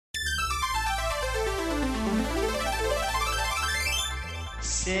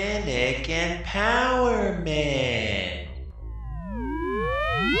Cynic Empowerment.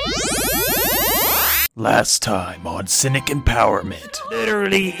 Last time on Cynic Empowerment.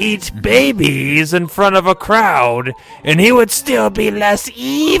 Literally eats babies in front of a crowd, and he would still be less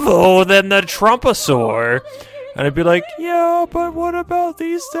evil than the Trumposaur. And I'd be like, yeah, but what about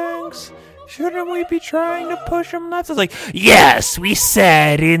these things? Shouldn't we be trying to push him left? I was like, yes, we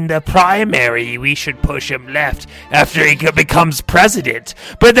said in the primary we should push him left after he becomes president.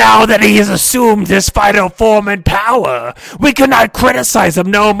 But now that he has assumed his final form and power, we cannot criticize him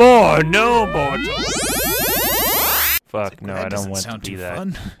no more. No more. Fuck, no, I don't want to be that.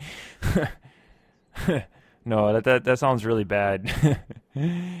 No, that sounds really bad.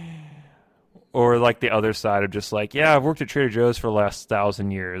 Or like the other side of just like, yeah, I've worked at Trader Joe's for the last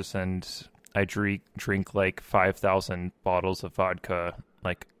 1,000 years, and I drink like 5,000 bottles of vodka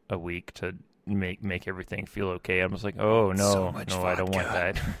like a week to make everything feel okay. I'm just like, oh no, So no, much I don't want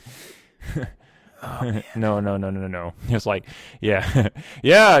vodka. that. No. It's like, yeah,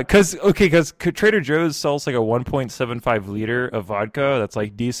 yeah, because Trader Joe's sells like a 1.75 liter of vodka that's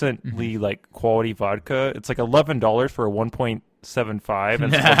like decently like quality vodka. It's like $11 for a 1.75,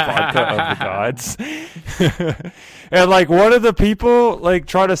 and it's called vodka of the gods. And like one of the people like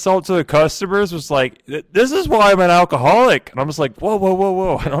trying to sell it to the customers was like, "This is why I'm an alcoholic," and I'm just like,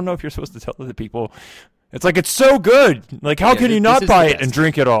 whoa! I don't know if you're supposed to tell the people. It's like, it's so good. Like, how can you not buy it and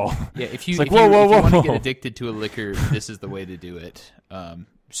drink it all? Yeah, if you, It's like, if you want to whoa. get addicted to a liquor, this is the way to do it.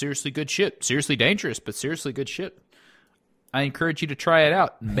 Seriously good shit. Seriously dangerous, but seriously good shit. I encourage you to try it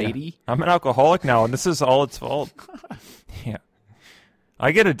out, matey. I'm an alcoholic now, and this is all its fault. Yeah.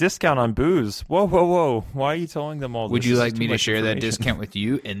 I get a discount on booze. Whoa. Why are you telling them all this? Would you This is like too me to much share that information. discount with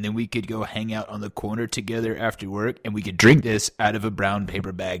you, and then we could go hang out on the corner together after work, and we could drink this out of a brown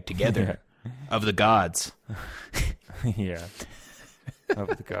paper bag together of the gods. Yeah.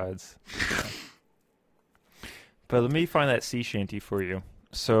 Of the gods. Yeah. But let me find that sea shanty for you.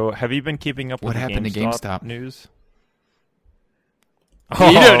 So, have you been keeping up with What the happened to GameStop? news?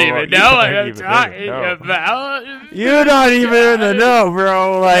 You don't even you know what don't I'm even talking know. about. You're not even in the know,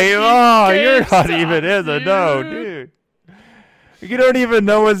 bro. Like, you're not even in the know, dude. You don't even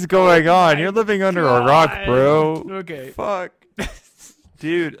know what's going on. You're living under a rock, bro. Okay. Fuck.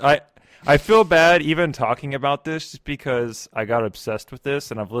 Dude, I feel bad even talking about this just because I got obsessed with this,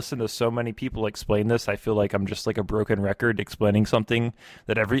 and I've listened to so many people explain this. I feel like I'm just like a broken record explaining something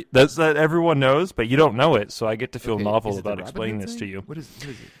that everyone knows, but you don't know it, so I get to feel novel Is it the about Robin explaining Hood this to thing? you. What is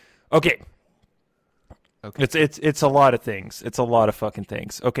it? Okay. Okay. It's a lot of things. It's a lot of fucking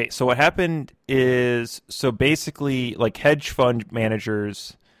things. Okay, so what happened is, so basically, like, hedge fund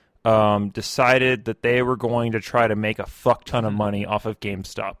managers decided that they were going to try to make a fuck ton of money off of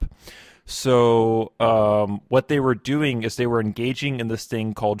GameStop. So what they were doing is they were engaging in this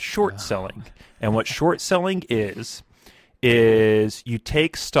thing called short selling. And what short selling is you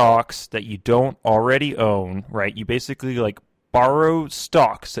take stocks that you don't already own, right? You basically like borrow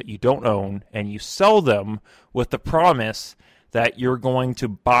stocks that you don't own, and you sell them with the promise that you're going to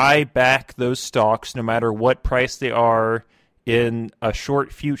buy back those stocks no matter what price they are in a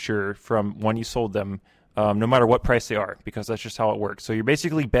short future from when you sold them, no matter what price they are, because that's just how it works. So you're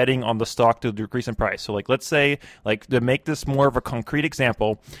basically betting on the stock to decrease in price. So like, let's say, like, to make this more of a concrete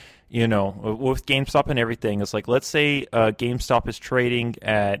example, you know, with GameStop and everything, it's like, let's say GameStop is trading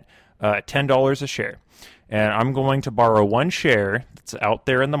at $10 a share, and I'm going to borrow one share that's out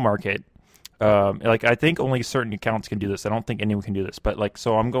there in the market. Like, I think only certain accounts can do this. I don't think anyone can do this, but like,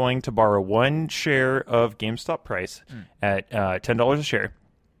 so I'm going to borrow one share of GameStop price at $10 a share,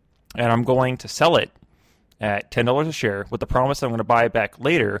 and I'm going to sell it at $10 a share with the promise I'm going to buy it back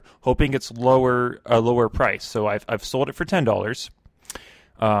later, hoping it's a lower price. So I've sold it for $10.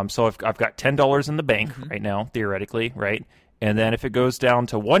 So I've got $10 in the bank right now, theoretically, right? And then if it goes down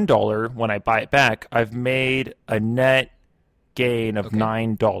to $1 when I buy it back, I've made a net gain of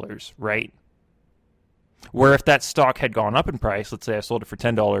 $9, right? Where if that stock had gone up in price, let's say I sold it for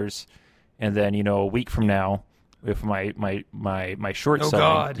 $10, and then, you know, a week from now, if my short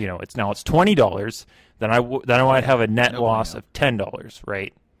selling, you know, it's $20, then I might have a net loss of $10,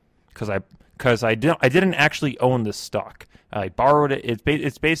 right? Because I didn't actually own this stock. I borrowed it.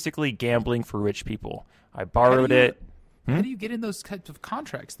 It's basically gambling for rich people. I borrowed it. How do you get in those types of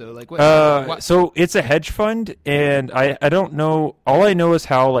contracts, though? Like, what? So it's a hedge fund, and I don't know. All I know is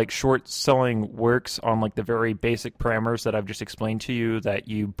how like short selling works on like the very basic parameters that I've just explained to you. That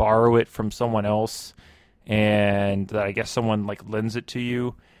you borrow it from someone else, and that I guess someone like lends it to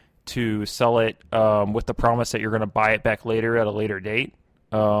you to sell it with the promise that you're going to buy it back later at a later date.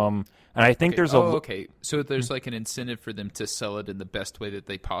 And I think there's okay. So there's like an incentive for them to sell it in the best way that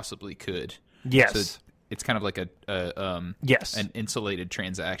they possibly could. Yes. So it's kind of like yes, an insulated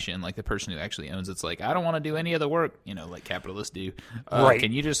transaction. Like the person who actually owns it's like, I don't want to do any of the work, like capitalists do. Right.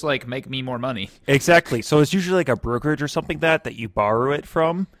 Can you just like make me more money? Exactly. So it's usually like a brokerage or something that you borrow it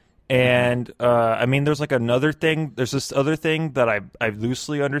from. And I mean, there's like another thing. There's this other thing that I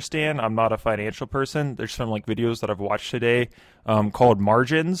loosely understand. I'm not a financial person. There's some like videos that I've watched today called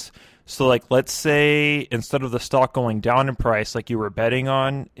margins. So like, let's say instead of the stock going down in price, like you were betting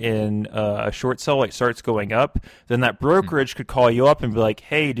on in a short sell, it starts going up. Then that brokerage could call you up and be like,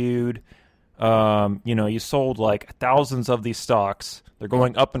 "Hey, dude, you sold like thousands of these stocks. They're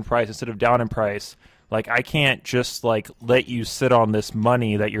going up in price instead of down in price. Like, I can't just, like, let you sit on this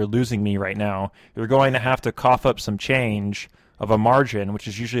money that you're losing me right now. You're going to have to cough up some change of a margin, which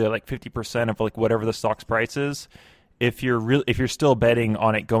is usually, like, 50% of, like, whatever the stock's price is, if you're still betting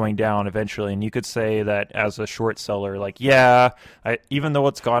on it going down eventually." And you could say that as a short seller, like, yeah, even though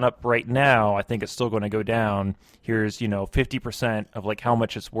it's gone up right now, I think it's still going to go down. Here's, 50% of, like, how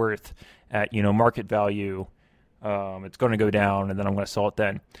much it's worth at, market value. It's going to go down, and then I'm going to sell it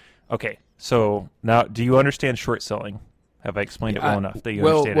then. Okay. So now, do you understand short selling? Have I explained it well enough that you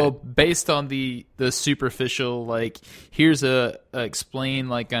understand it? Well, based on the superficial, like, here's a explain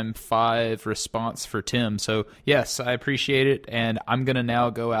like I'm 5 response for Tim. So yes, I appreciate it, and I'm gonna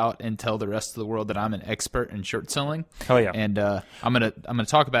now go out and tell the rest of the world that I'm an expert in short selling. Oh yeah, and I'm gonna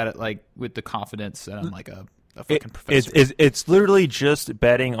talk about it like with the confidence that I'm like a fucking professor. It's literally just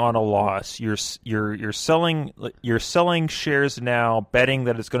betting on a loss. You're selling shares now, betting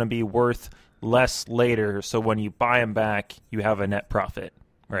that it's going to be worth less later. So when you buy them back, you have a net profit,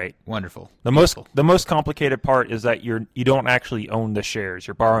 right? Wonderful. The most complicated part is that you don't actually own the shares.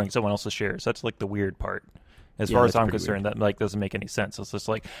 You're borrowing someone else's shares. That's like the weird part. As far as I'm concerned, that like doesn't make any sense. It's just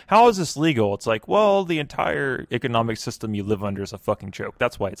like, how is this legal? It's like, well, the entire economic system you live under is a fucking joke.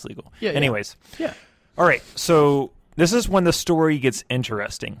 That's why it's legal. Yeah. Anyways. Yeah. All right, so this is when the story gets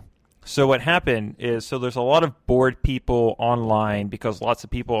interesting. So what happened is, there's a lot of bored people online because lots of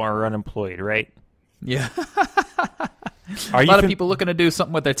people are unemployed, right? Yeah. A lot of people looking to do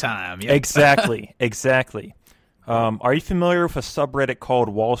something with their time. Yep. Exactly. Are you familiar with a subreddit called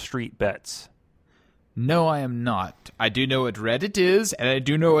Wall Street Bets? No, I am not. I do know what Reddit is, and I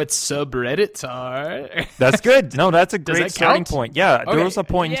do know what subreddits are. That's good. No, that's a great starting count? point. Yeah, Okay. There was a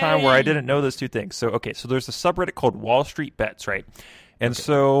point in time where I didn't know those two things. So there's a subreddit called Wall Street Bets, right? And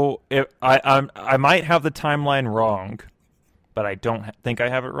so if I might have the timeline wrong, but I don't think I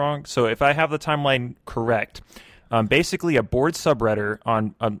have it wrong. So if I have the timeline correct, basically a bored subreddit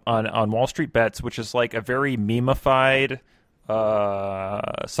on Wall Street Bets, which is like a very memeified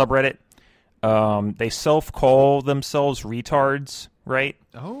subreddit. They self-call themselves retards, right?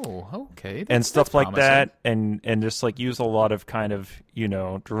 Oh, okay. And stuff like promising. that, and just like use a lot of kind of,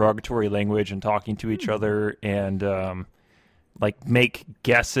 derogatory language and talking to each other, and like make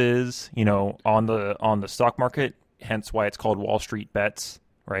guesses, on the stock market, hence why it's called Wall Street Bets,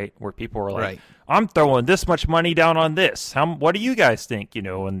 right? Where people are like, right. I'm throwing this much money down on this. What do you guys think?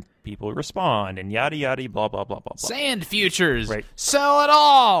 And people respond and yada yada blah blah blah blah blah. Sand futures, Right. Sell it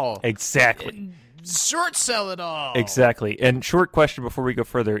all. Exactly. Short sell it all. Exactly. And short question before we go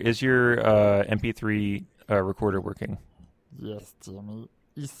further: is your MP3 recorder working? Yes, Jimmy.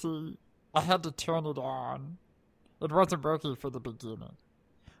 You see, I had to turn it on. It wasn't working for the beginning.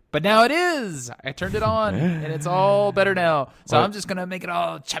 But now it is. I turned it on, and it's all better now. So Well- I'm just gonna make it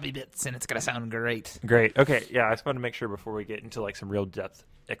all choppy bits, and it's gonna sound great. Great. Okay. Yeah, I just wanted to make sure before we get into like some real depth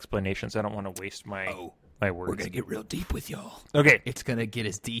explanations. I don't want to waste my words. We're gonna get real deep with y'all. Okay. It's gonna get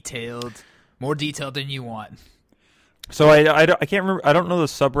as more detailed than you want. So I can't remember. I don't know the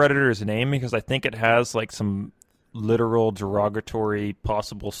subredditor's name because I think it has like some literal derogatory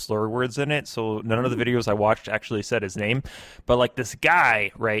possible slur words in it. So none of the videos I watched actually said his name. But like this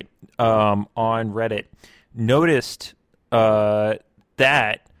guy, right, on Reddit noticed that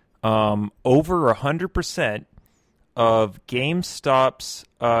over 100% of GameStop's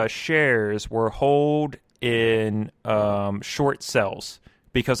shares were held in short sells.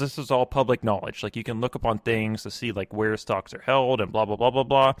 Because this is all public knowledge. Like, you can look up on things to see, like, where stocks are held and blah, blah, blah, blah,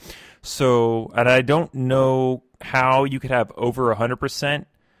 blah. So, and I don't know how you could have over 100%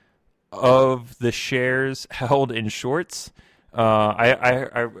 of the shares held in shorts.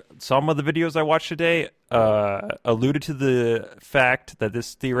 I some of the videos I watched today alluded to the fact that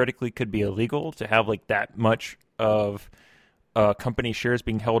this theoretically could be illegal to have, like, that much of company shares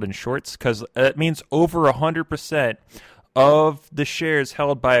being held in shorts. Because that means over 100% of the shares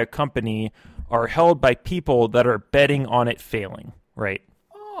held by a company are held by people that are betting on it failing, right?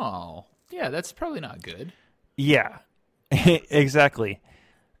 Oh, yeah, that's probably not good. Yeah, exactly.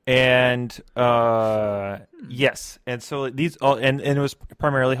 And yes, and so these all and it was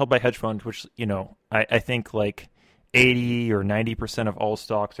primarily held by hedge funds, which I think like 80 or 90% of all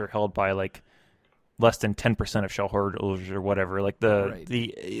stocks are held by like less than 10% of shareholders or whatever. Like the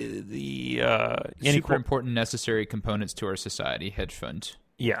super important necessary components to our society, hedge funds.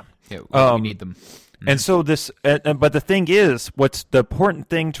 Yeah, we need them. And so this, but the thing is, what's the important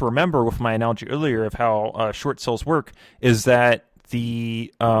thing to remember with my analogy earlier of how short sales work is that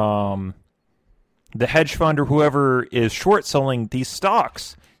the hedge fund or whoever is short selling these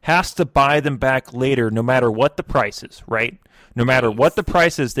stocks has to buy them back later, no matter what the price is, right? No matter what the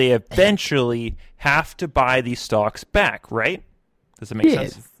price is, they eventually have to buy these stocks back, right? Does it make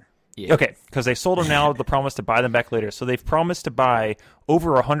sense? Yeah. Okay, because they sold them now, the promise to buy them back later. So they've promised to buy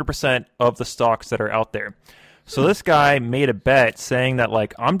over 100% of the stocks that are out there. So this guy made a bet saying that,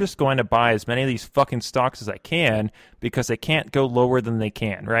 like, I'm just going to buy as many of these fucking stocks as I can because they can't go lower than they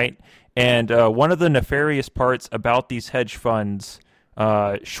can, right? And one of the nefarious parts about these hedge funds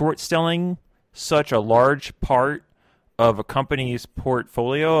short selling such a large part of a company's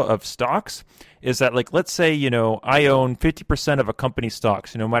portfolio of stocks is that, like, let's say, I own 50% of a company's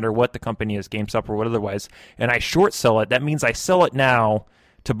stocks, no matter what the company is, GameStop or what otherwise, and I short sell it. That means I sell it now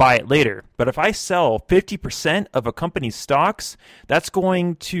to buy it later. But if I sell 50% of a company's stocks, that's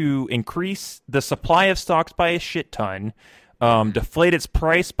going to increase the supply of stocks by a shit ton, deflate its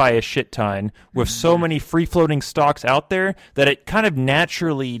price by a shit ton with so many free-floating stocks out there that it kind of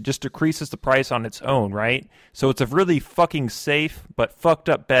naturally just decreases the price on its own, right? So it's a really fucking safe but fucked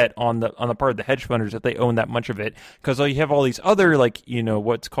up bet on the part of the hedge funders that they own that much of it, because you have all these other, like,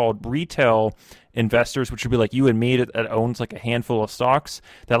 what's called retail investors, which would be like you and me, that owns like a handful of stocks,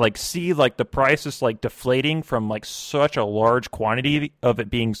 that like see like the price is like deflating from like such a large quantity of it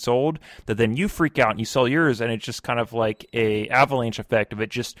being sold, that then you freak out and you sell yours, and it's just kind of like a avalanche effect of it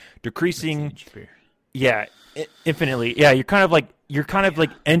just decreasing. Yeah, infinitely. Yeah, you're kind of like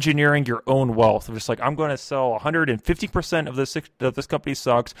engineering your own wealth. Just like, I'm going to sell 150% of this company's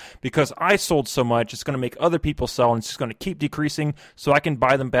stocks because I sold so much. It's going to make other people sell, and it's just going to keep decreasing so I can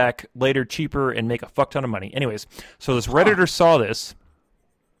buy them back later cheaper and make a fuck ton of money. Anyways, so this Redditor saw this,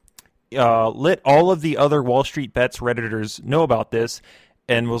 let all of the other Wall Street Bets Redditors know about this,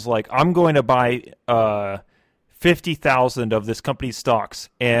 and was like, I'm going to buy 50,000 of this company's stocks.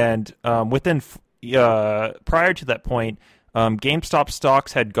 And within prior to that point, GameStop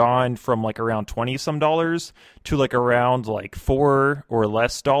stocks had gone from like around $20-some to like around like $4 or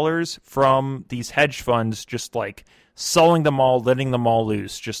less from these hedge funds just like selling them all, letting them all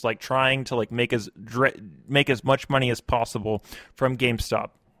loose, just like trying to like make as much money as possible from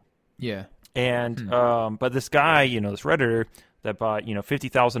GameStop. Yeah. And but this guy, this Redditor that bought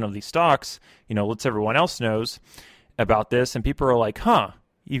 50,000 of these stocks, lets everyone else knows about this, and people are like, "Huh,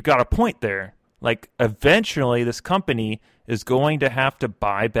 you've got a point there. Like, eventually this company is going to have to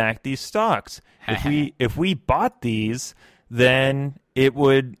buy back these stocks. If we bought these, then it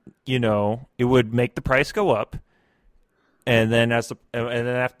would make the price go up, and then after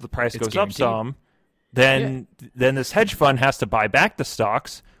the price goes up some, then this hedge fund has to buy back the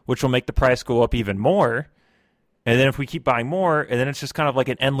stocks, which will make the price go up even more. And then if we keep buying more, and then it's just kind of like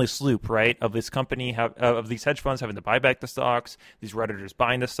an endless loop, right? Of this company of these hedge funds having to buy back the stocks, these Redditors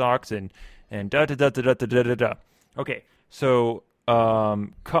buying the stocks, and da da da da da da da da. Okay, so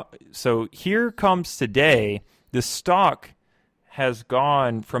so here comes today. The stock has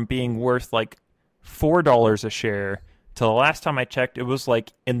gone from being worth like $4 a share to the last time I checked, it was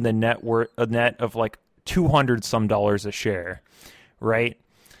like in the net of like $200-some a share, right?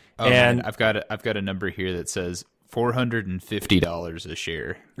 Oh, and man, I've got a number here that says $450 a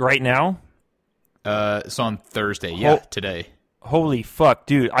share right now. It's on Thursday. Yeah, today. Holy fuck,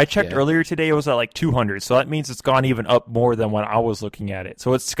 dude! I checked earlier today; it was at like 200. So that means it's gone even up more than when I was looking at it.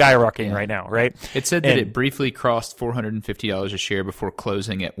 So it's skyrocketing right now, right? It said that it briefly crossed $450 a share before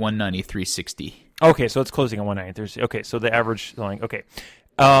closing at $193.60. Okay, so it's closing at $193. Okay, so the average selling. Okay,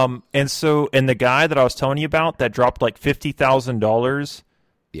 and the guy that I was telling you about that dropped like $50,000.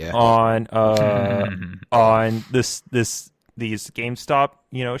 Yeah. On these GameStop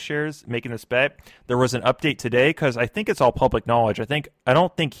shares, making this bet. There was an update today because I think it's all public knowledge. I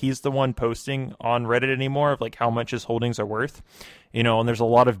don't think he's the one posting on Reddit anymore of like how much his holdings are worth. And there's a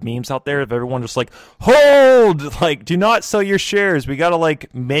lot of memes out there of everyone just like, hold, like, do not sell your shares. We gotta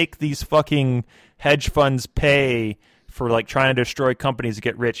like make these fucking hedge funds pay for like trying to destroy companies to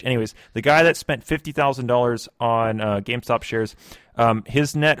get rich. Anyways, the guy that spent $50,000 on GameStop shares,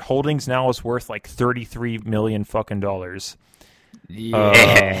 his net holdings now is worth like $33 million fucking dollars.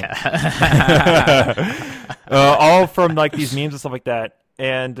 Yeah. All from like these memes and stuff like that.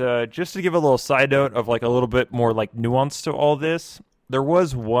 And just to give a little side note of like a little bit more like nuance to all this, there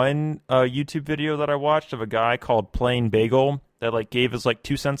was one YouTube video that I watched of a guy called Plain Bagel that like gave his like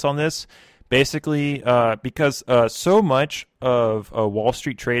 2 cents on this. Basically, because so much of Wall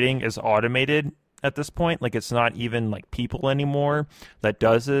Street trading is automated at this point, like it's not even like people anymore that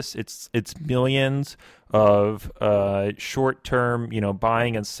does this. It's millions of short-term,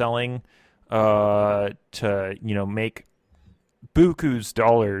 buying and selling to make buku's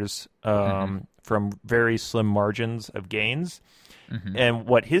dollars from very slim margins of gains. Mm-hmm. And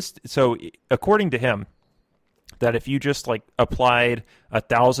according to him, that if you just like applied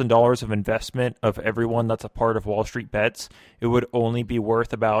 $1,000 of investment of everyone that's a part of Wall Street Bets, it would only be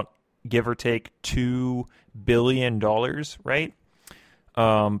worth about, give or take, $2 billion, right?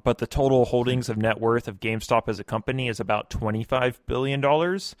 But the total holdings of net worth of GameStop as a company is about $25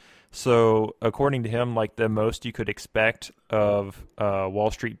 billion. So according to him, like the most you could expect of Wall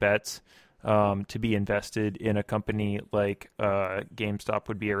Street Bets to be invested in a company like GameStop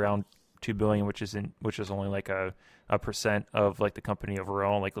would be around $2 billion, which is only like a percent of like the company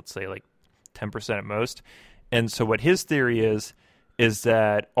overall, like let's say like 10% at most. And so what his theory is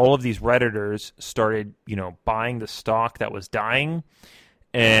that all of these Redditors started, buying the stock that was dying,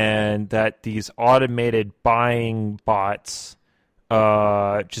 and that these automated buying bots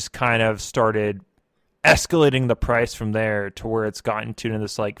just kind of started escalating the price from there to where it's gotten to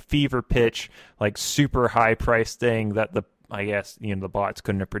this like fever pitch, like super high price thing that the bots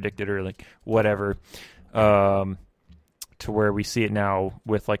couldn't have predicted, or like whatever, to where we see it now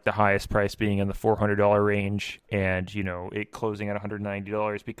with like the highest price being in the $400 range, and it closing at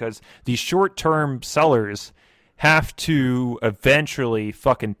 $190, because these short-term sellers have to eventually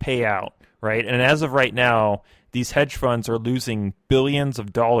fucking pay out, right? And as of right now, these hedge funds are losing billions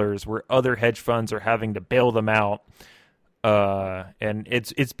of dollars where other hedge funds are having to bail them out. And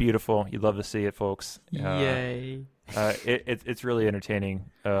it's beautiful. You'd love to see it, folks. Yay. It's really entertaining.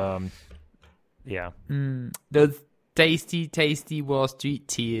 Yeah. Those tasty Wall Street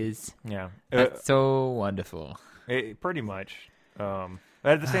tears. Yeah. That's so wonderful. Pretty much.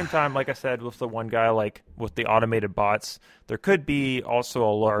 But at the same time, like I said, with the one guy, like with the automated bots, there could be also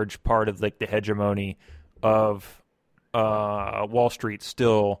a large part of like the hegemony of Wall Street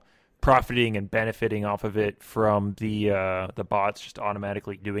still profiting and benefiting off of it from the bots just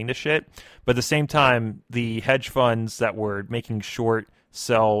automatically doing the shit. But at the same time, the hedge funds that were making short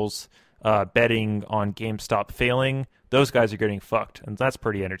sells, betting on GameStop failing, those guys are getting fucked, and that's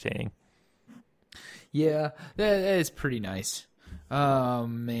pretty entertaining. Yeah, that is pretty nice.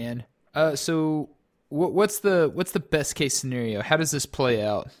 Man. So what's the best case scenario? How does this play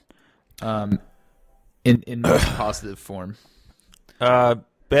out? In most positive form.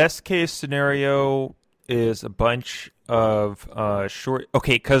 Best case scenario is a bunch of short.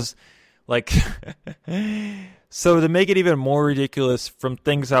 Okay, because like, so to make it even more ridiculous, from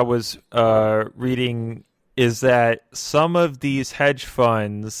things I was reading, is that some of these hedge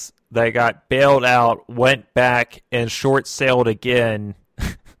funds that got bailed out went back and short sailed again.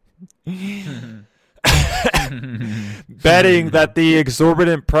 Betting that the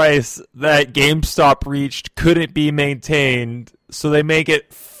exorbitant price that GameStop reached couldn't be maintained, so they may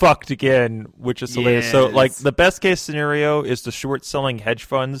get fucked again, which is hilarious. So, like, the best case scenario is the short-selling hedge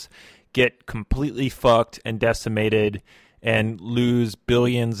funds get completely fucked and decimated and lose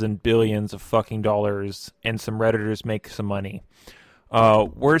billions and billions of fucking dollars, and some Redditors make some money.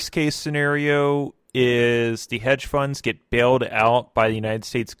 Worst case scenario is the hedge funds get bailed out by the United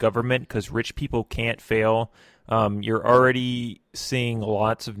States government because rich people can't fail. You're already seeing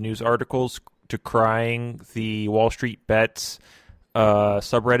lots of news articles decrying the Wall Street Bets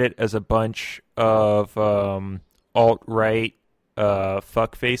subreddit as a bunch of alt-right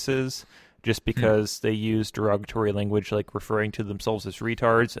fuckfaces, just because they use derogatory language, like referring to themselves as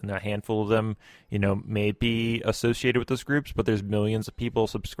retards, and a handful of them, may be associated with those groups, but there's millions of people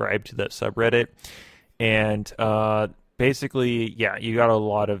subscribed to that subreddit. And basically, yeah, you got a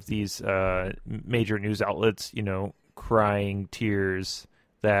lot of these major news outlets, crying tears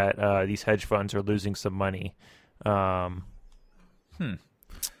that these hedge funds are losing some money. Yeah.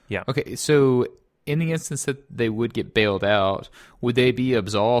 Okay, so in the instance that they would get bailed out, would they be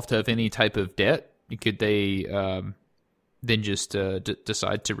absolved of any type of debt? Could they then just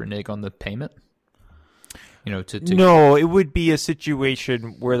decide to renege on the payment? No, it would be a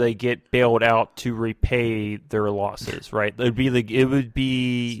situation where they get bailed out to repay their losses, right? It would be the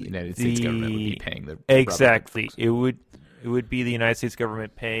United States government would be paying the exactly. It would be the United States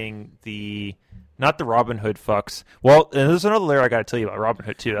government paying the not the Robinhood fucks. Well, and there's another layer I got to tell you about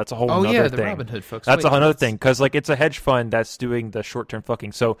Robinhood too. That's a whole other the thing. Robinhood fucks. That's another thing because like it's a hedge fund that's doing the short-term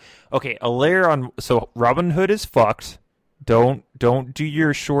fucking. So okay, a layer on. So Robinhood is fucked. Don't do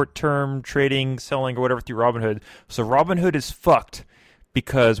your short-term trading, selling or whatever through Robinhood. So Robinhood is fucked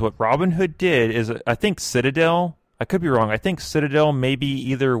because what Robinhood did is I think Citadel. I could be wrong. I think Citadel may be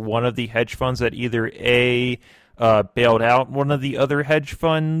either one of the hedge funds that either bailed out one of the other hedge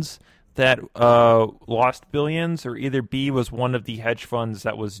funds that lost billions, or either B was one of the hedge funds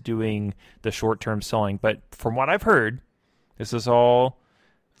that was doing the short-term selling. But from what I've heard, this is all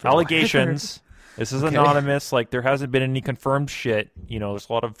allegations. This is anonymous. Like, there hasn't been any confirmed shit. You know, there's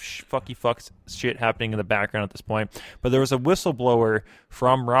a lot of fucks shit happening in the background at this point. But there was a whistleblower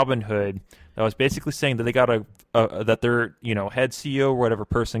from Robinhood that was basically saying that they got that their head CEO or whatever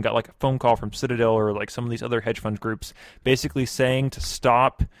person got like a phone call from Citadel or like some of these other hedge fund groups, basically saying to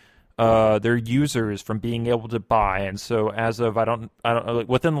stop their users from being able to buy. And so as of I don't know, like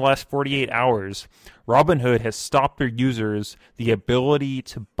within the last 48 hours, Robinhood has stopped their users the ability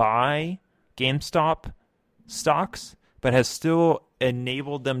to buy GameStop stocks, but has still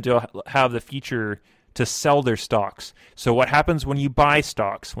enabled them to have the feature to sell their stocks. So what happens when you buy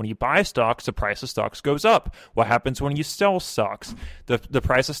stocks? When you buy stocks, the price of stocks goes up. What happens when you sell stocks? The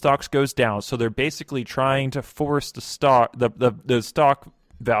price of stocks goes down. So they're basically trying to force the stock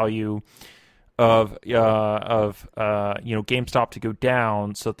value of GameStop to go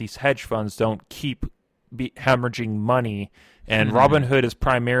down, so that these hedge funds don't keep hemorrhaging money. And Robinhood is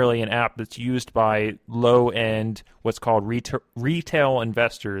primarily an app that's used by low-end, what's called retail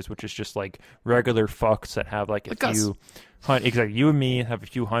investors, which is just like regular fucks that have like few, exactly, you and me have a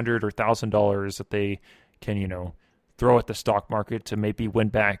few $100 or $1,000 that they can, throw at the stock market to maybe win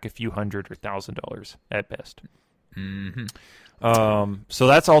back a few $100 or $1,000 at best. Mm-hmm. So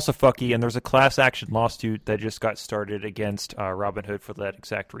that's also fucky, and there's a class action lawsuit that just got started against Robinhood for that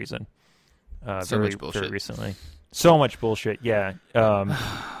exact reason. Very recently. So much bullshit, yeah. When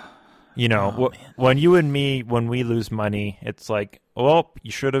you and me, when we lose money, it's like, well,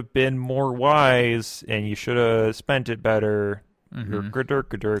 you should have been more wise and you should have spent it better.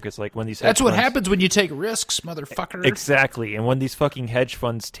 Mm-hmm. It's like when these That's what happens when you take risks, motherfucker. Exactly. And when these fucking hedge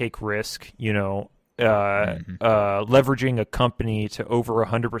funds take risk, leveraging a company to over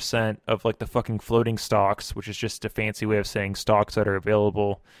 100% of like the fucking floating stocks, which is just a fancy way of saying stocks that are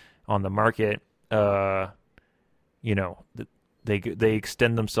available on the market, they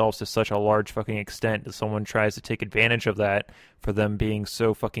extend themselves to such a large fucking extent that someone tries to take advantage of that for them being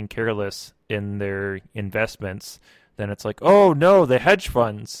so fucking careless in their investments, then it's like, oh no, the hedge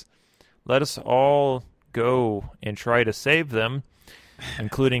funds, let us all go and try to save them,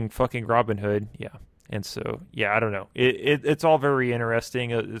 including fucking Robinhood. Yeah. And so, yeah, I don't know. It's all very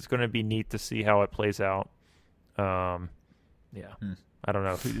interesting. It's going to be neat to see how it plays out. Yeah. I don't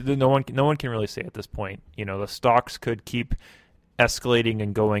know. No one can really say at this point. The stocks could keep escalating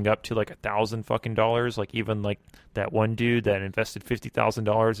and going up to like $1,000 fucking dollars. Like even like that one dude that invested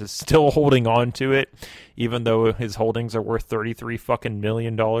 $50,000 is still holding on to it, even though his holdings are worth $33 fucking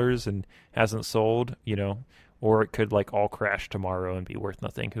million and hasn't sold. Or it could like all crash tomorrow and be worth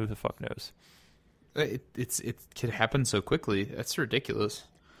nothing. Who the fuck knows? It could happen so quickly. That's ridiculous.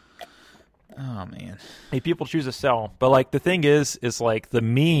 Oh man. Hey, people choose to sell, but like the thing is like the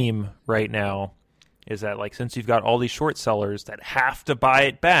meme right now is that like since you've got all these short sellers that have to buy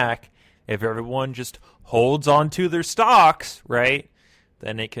it back, if everyone just holds on to their stocks, right,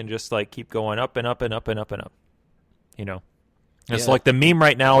 then it can just like keep going up and up and up and up and up. It's like the meme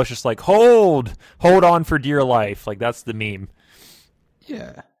right now is just like hold on for dear life. Like that's the meme.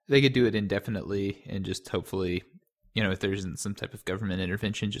 Yeah, they could do it indefinitely and just hopefully, if there isn't some type of government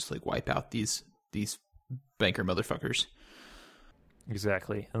intervention, just like wipe out these banker motherfuckers.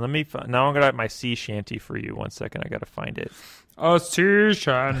 Exactly. And now I'm gonna have my sea shanty for you. 1 second, I gotta find it. A sea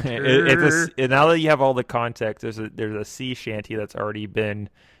shanty. Now that you have all the context, there's a sea shanty that's already been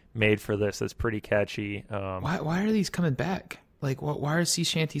made for this. That's pretty catchy. Why are these coming back? Like, why are sea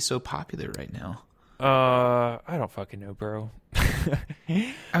shanties so popular right now? I don't fucking know, bro.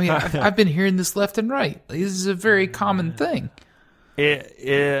 I mean, I've been hearing this left and right. This is a very common thing. There's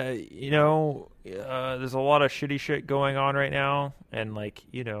a lot of shitty shit going on right now, and like,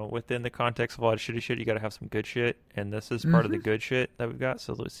 within the context of a lot of shitty shit, you got to have some good shit, and this is part of the good shit that we've got.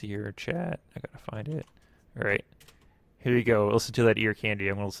 So let's see here, chat. I gotta find it. All right, here you go. Listen to that ear candy.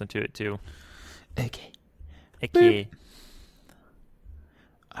 I'm gonna listen to it too. Okay. Okay.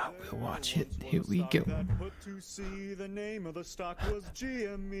 We'll watch it. Here we go. Put to sea, the name of the stock was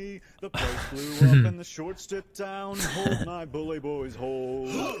GME. The price flew up and the short stripped down. Hold my bully boys, hold.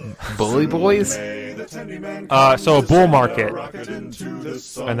 Bully boys? So a bull market,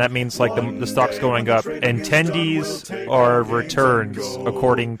 and that means like the stock's going up, and tendies are returns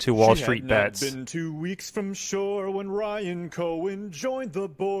according to Wall Street Bets. Been 2 weeks from shore when Ryan Cohen joined the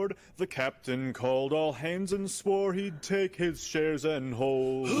board. The captain called all hands and swore he'd take his shares and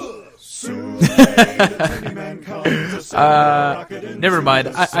hold. Soon may the tiny man come to send a rocket into Never mind.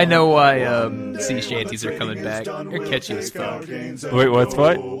 the I know sun. why sea shanties are coming back. They're catchy as fuck. Wait, what's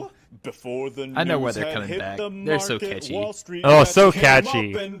what? Before the I know why news they're had coming hit back. the They're so market, catchy. Wall Street Oh, bets so came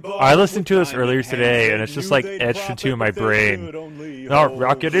catchy. up and bought I listened to with this earlier diamond today, hands and it's just knew like they'd etched profit, into my but they brain. could only Now hope.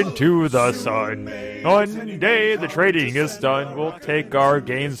 rocket into the sun. One day the trading is done. We'll take our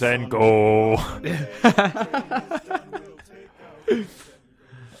gains and go.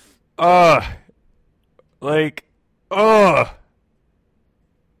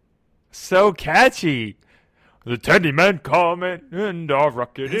 So catchy. The tendy men coming and are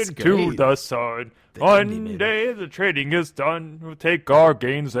rocket That's into great. the sun. The One tendy men. day the trading is done. We'll take our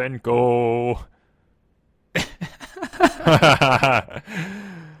gains and go.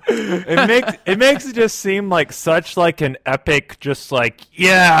 It makes it just seem like such like an epic, just like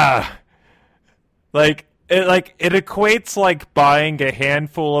like it equates like buying a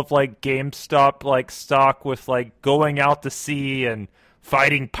handful of like GameStop like stock with like going out to sea and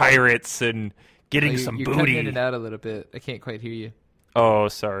fighting pirates and getting some you're cutting in booty. and out a little bit. I can't quite hear you. Oh,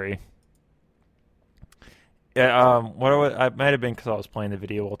 sorry. Yeah, I might have been because I was playing the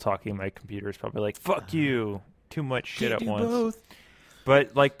video while talking. My computer's probably like, "Fuck you!" Too much shit at once. Both.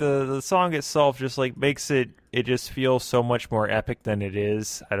 But like the song itself just like makes it just feels so much more epic than it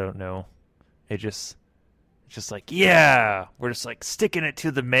is. I don't know. It's just like, yeah, we're just like sticking it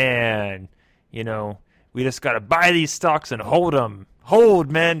to the man. You know, we just got to buy these stocks and hold them.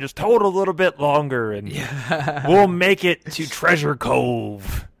 Hold, man, just hold a little bit longer and we'll make it to Treasure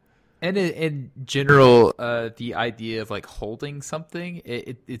Cove. And in general, the idea of like holding something,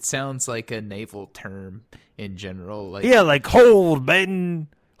 it sounds like a naval term in general. Like Yeah, like hold, man,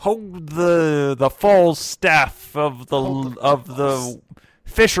 hold the false staff of the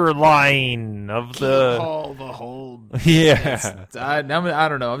fisher line of the haul the hold. yeah. I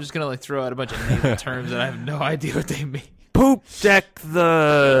don't know. I'm just gonna like throw out a bunch of naval terms and I have no idea what they mean. Poop deck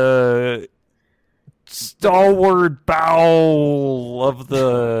the stalwart bow of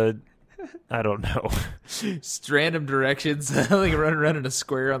the I don't know. Just random directions, like running around in a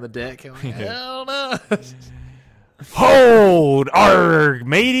square on the deck. I'm like, I don't know. Hold, arg,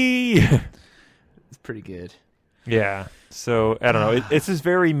 matey. It's pretty good. Yeah. So I don't know. It's just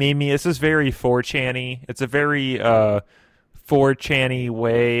very memey. It's just very 4chan-y. It's a very 4chan-y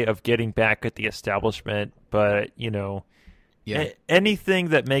way of getting back at the establishment. But you know, anything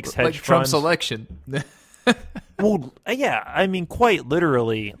that makes hedge Like Trump's funds. election. Well, yeah, I mean, quite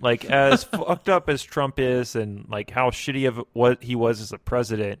literally, like as fucked up as Trump is, and like how shitty of what he was as a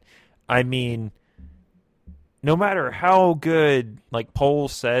president. I mean, no matter how good like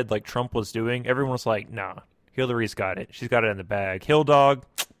polls said like Trump was doing, everyone was like, "Nah, Hillary's got it. She's got it in the bag. Hill dog,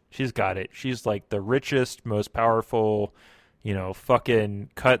 she's got it. She's like the richest, most powerful, you know, fucking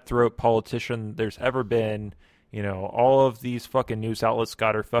cutthroat politician there's ever been. You know, all of these fucking news outlets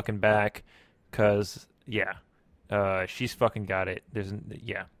got her fucking back, cause yeah." She's fucking got it.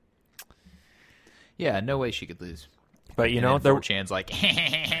 Yeah, no way she could lose. But you And know, then there, 4chan's like,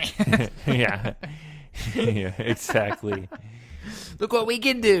 yeah, yeah, exactly. look what we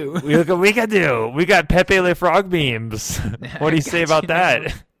can do. Look what we can do. We got Pepe Le Frog memes. What do you say about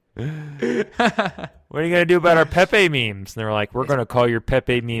that? What are you gonna do about our Pepe memes? And they're like, we're gonna call your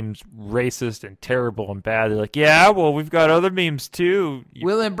Pepe memes racist and terrible and bad. They're like, yeah, well, we've got other memes too.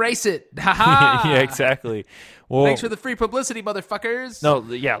 We'll embrace it. Ha ha. Yeah, exactly. Well, Thanks for the free publicity, motherfuckers. no,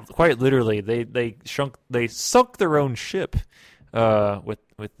 yeah, quite literally, they sunk their own ship,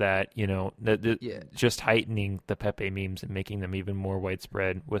 with that, you know, just heightening the Pepe memes and making them even more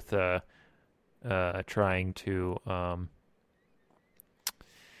widespread with trying to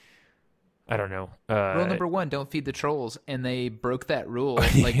I don't know. Rule number 1: don't feed the trolls, and they broke that rule.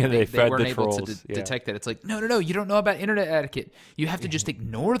 Like Yeah, they fed weren't the able trolls, to yeah. detect that. It's like, no, you don't know about internet etiquette. You have to just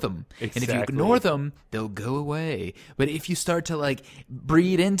ignore them, and if you Exactly. ignore them, they'll go away. But if you start to like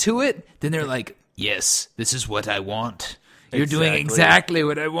breed into it, then they're like, yes, this is what I want. You're doing exactly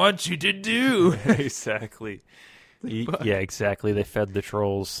what I want you to do. exactly. Yeah, exactly. They fed the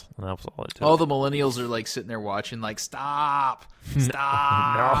trolls, and that was all it took. All the millennials are like sitting there watching, like, stop.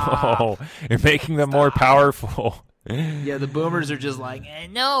 No, you're making them more powerful. Yeah, the boomers are just like,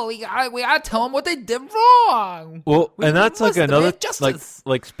 no, we gotta tell them what they did wrong. Well, We and that's like must another demand justice.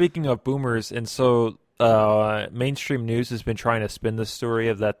 like speaking of boomers, and so mainstream news has been trying to spin the story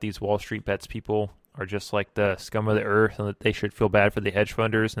of that these Wall Street bets people are just like the scum of the earth, and that they should feel bad for the hedge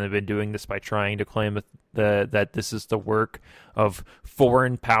funders, and they've been doing this by trying to claim that this is the work of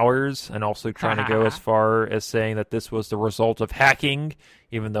foreign powers, and also trying to go as far as saying that this was the result of hacking,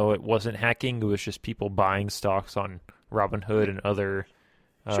 even though it wasn't hacking, it was just people buying stocks on Robinhood and other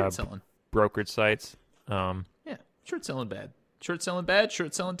Short selling. brokerage sites. Yeah, short selling bad. Short selling bad.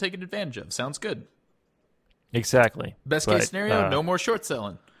 Short selling taken advantage of. Sounds good. Exactly. Best But, case scenario, no more short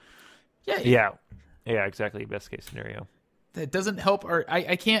selling. Yeah, exactly. Best case scenario. That doesn't help. Or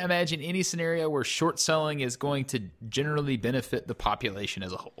I can't imagine any scenario where short selling is going to generally benefit the population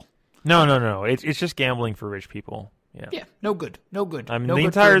as a whole. No. It's just gambling for rich people. Yeah, no good. No good. I mean, no the good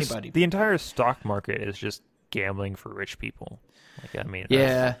entire for anybody. the entire stock market is just gambling for rich people. Like, I mean,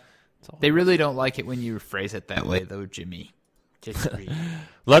 Yeah, that's all. they really don't like it when you phrase it that way, though, Jimmy. Just really.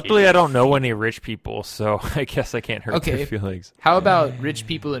 Luckily, I don't know any rich people, so I guess I can't hurt Okay. their feelings. How about rich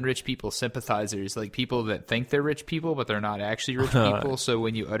people and rich people sympathizers, like people that think they're rich people, but they're not actually rich people? So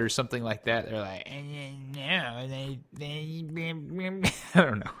when you utter something like that, they're like, no, I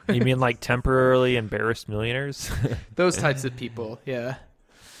don't know. You mean like temporarily embarrassed millionaires? Those types of people, yeah.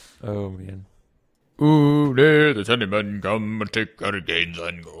 Oh man. Ooh, let the Tennyman come and take our gains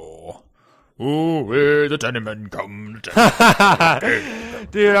and go. Ooh, let the Tennyman come to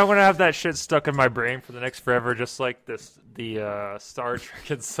take Dude, I'm gonna have that shit stuck in my brain for the next forever, just like the Star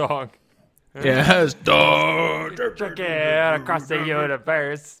Trek song. Yeah, Trek across the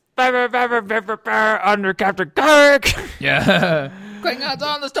universe. Under Captain Kirk. yeah. Klingons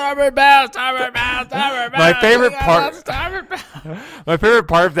on the starboard bow, starboard bow, starboard bow. My favorite Klingons part- on the starboard bow. My favorite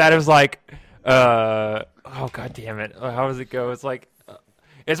part of that is like, oh god damn it, how does it go? It's like,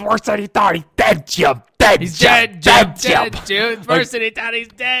 it's worse than he thought. He's dead, Jim. Dead, He's Jim. dead, Jim. Jim. First he thought he's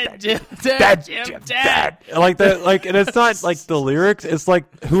dead, Jim. Dead, Jim. Dead. Like that, like, and it's not like the lyrics. It's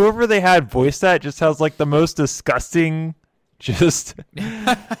like whoever they had voice that just has like the most disgusting, just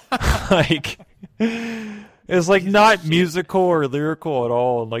like. It's like not musical or lyrical at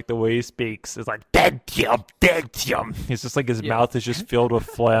all, and like the way he speaks is like dead Jim. It's just like his mouth is just filled with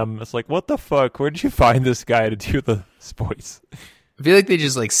phlegm. It's like, what the fuck? Where did you find this guy to do the voice? I feel like they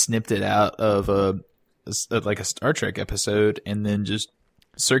just like snipped it out of like a Star Trek episode and then just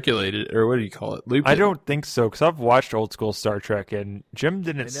circulated, or what do you call it? Looped I it? don't think so, because I've watched old school Star Trek, and Jim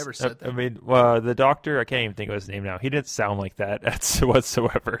didn't. They never said that. I mean, the Doctor, I can't even think of his name now. He didn't sound like that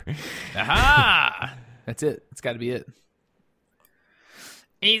whatsoever. Aha! That's it. It's got to be it.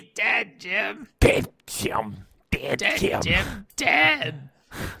 He's dead, Jim. Dead Jim. Dead Jim. Jim, dead.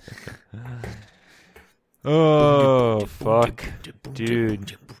 Oh fuck,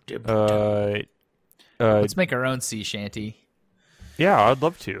 dude. Let's make our own sea shanty. Yeah, I'd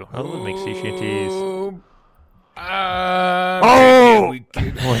love to. I'd love to make sea shanties. Oh!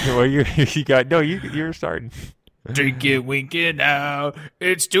 Well, you got no. You're starting. Drink it, wink it now.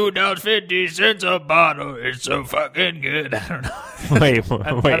 It's $2.50 a bottle. It's so fucking good. I don't know. Wait.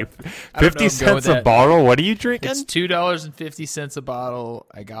 I don't know, 50 go cents with a that. bottle? What are you drinking? It's $2.50 a bottle.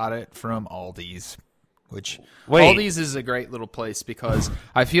 I got it from Aldi's, which Wait. Aldi's is a great little place because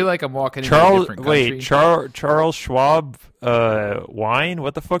I feel like I'm walking into a different country. Charles Schwab wine?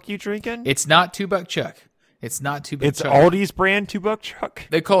 What the fuck you drinking? It's not $2 Chuck. It's not $2 It's Chuck. Aldi's brand $2 Chuck.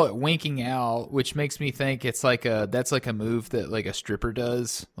 They call it winking out, which makes me think it's like that's like a move that like a stripper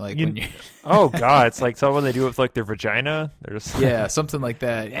does. Like when you Oh god, it's like someone they do with like their vagina. They're just yeah, something like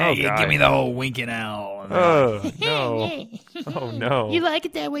that. Oh, Hey, God. give me the whole winking out. Oh no. Oh no. You like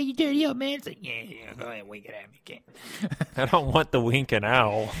it that way, you dirty old man? It's like, yeah, go ahead, wink it at me. Kid. I don't want the winking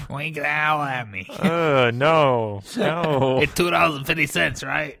owl. Wink the owl at me. No. No. It's $2.50,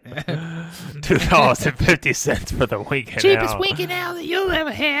 right? $2.50 for the winking Cheapest owl. winking owl that you'll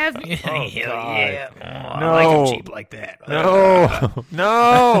ever have. Oh, Hell God. yeah. Oh, No. I like them cheap like that. No.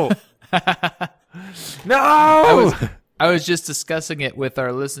 No. I was just discussing it with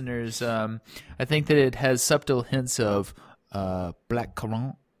our listeners. I think that it has subtle hints of black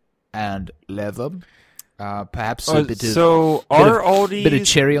currant and leather. Perhaps a bit of, So bit our of- bit of Aldi's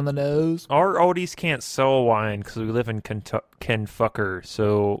cherry on the nose. Our Aldi's can't sell wine because we live in Kenfucker.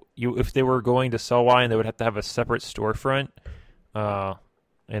 So if they were going to sell wine, they would have to have a separate storefront.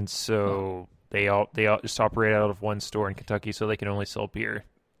 And so they all just operate out of one store in Kentucky, so they can only sell beer.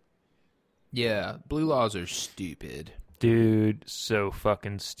 Yeah, blue laws are stupid. Dude, so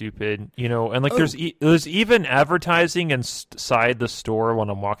fucking stupid. You know, and like there's even advertising inside the store when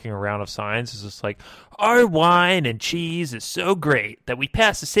I'm walking around of signs. It's just like, our wine and cheese is so great that we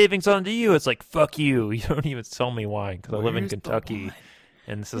pass the savings on to you. It's like, fuck you. You don't even sell me wine because I live in Where's the Kentucky. wine?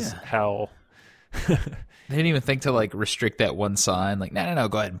 And this is how... They didn't even think to like restrict that one sign. Like, no,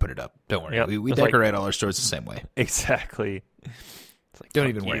 go ahead and put it up. Don't worry. Yep. We It's like- decorate all our stores the same way. Exactly. It's like, Don't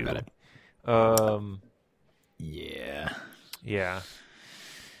fuck even worry you. about it. Yeah. Yeah.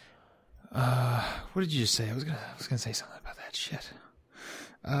 What did you just say? I was gonna say something about that shit.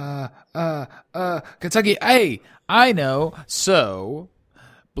 Kentucky. Hey, I know. So,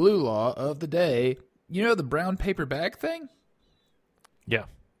 blue law of the day. You know the brown paper bag thing? Yeah.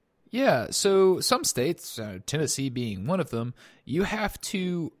 Yeah. So some states, Tennessee being one of them, you have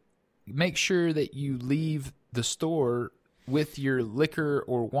to make sure that you leave the store with your liquor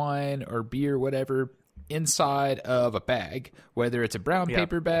or wine or beer, whatever, inside of a bag, whether it's a brown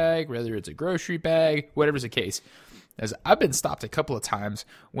paper bag, whether it's a grocery bag, whatever's the case. As I've been stopped a couple of times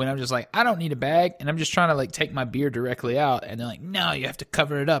when I'm just like, I don't need a bag, and I'm just trying to like take my beer directly out, and they're like, no, you have to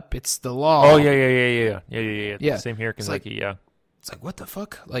cover it up. It's the law. Oh, yeah. Yeah. Same here in It's like- Kentucky, yeah. It's like, what the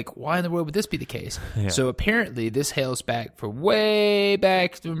fuck? Like, why in the world would this be the case? Yeah. So apparently this hails back for way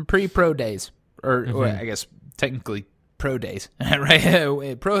back from pre-pro days, or I guess technically pro days,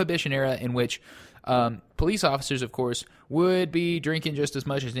 right? Prohibition era in which police officers, of course, would be drinking just as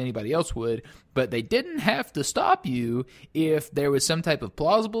much as anybody else would, but they didn't have to stop you if there was some type of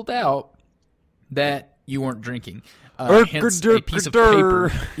plausible doubt that you weren't drinking. Hence a piece of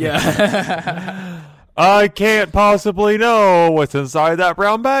paper. Yeah. I can't possibly know what's inside that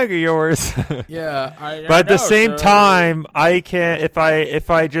brown bag of yours. Yeah. But at the same time, I can't. If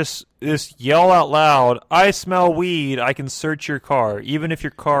I just yell out loud, I smell weed. I can search your car, even if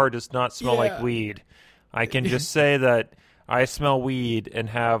your car does not smell like Yeah. weed. I can just say that I smell weed and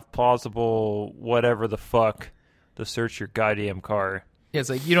have plausible whatever the fuck to search your goddamn car. Yeah, it's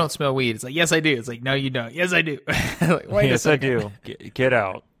like, you don't smell weed. It's like, yes, I do. It's like, no, you don't. Yes, I do. Like, wait a Yes, I second. do. Get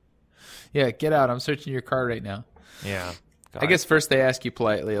out. Yeah, get out. I'm searching your car right now. Yeah. I guess first they ask you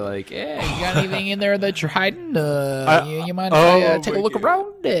politely, like, "Hey, you got anything in there that you're hiding? You mind if I take a look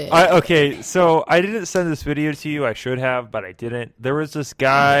around?" Okay, so I didn't send this video to you. I should have, but I didn't. There was this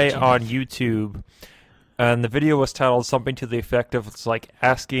guy on YouTube, and the video was titled something to the effect of it's like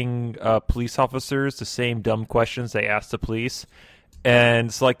asking police officers the same dumb questions they asked the police. And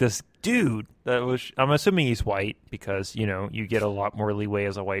it's like this dude that was, I'm assuming he's white because, you know, you get a lot more leeway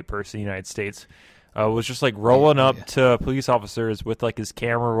as a white person in the United States. Was just like rolling up to police officers with like his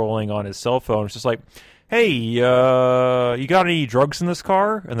camera rolling on his cell phone. It's just like, hey, you got any drugs in this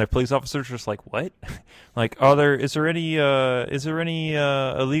car? And the police officers are just like, what? Like, is there any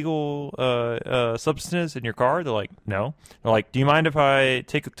illegal substances in your car? They're like, no. They're like, do you mind if I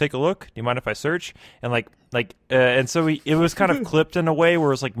take a look? Do you mind if I search? And and so it was kind of clipped in a way where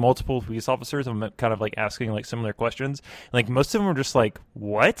it was like multiple police officers and kind of like asking like similar questions. Like most of them were just like,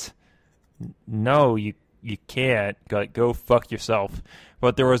 what? No, you can't. Go fuck yourself.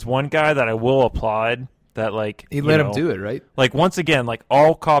 But there was one guy that I will applaud that like He let him do it, right? Like once again, like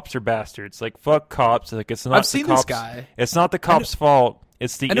all cops are bastards. Like fuck cops. Like it's not. I've seen the cops, this guy. It's not the cops' fault.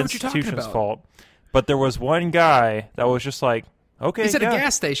 It's the I know what you're talking institution's about. fault. But there was one guy that was just like, okay, He's at yeah. a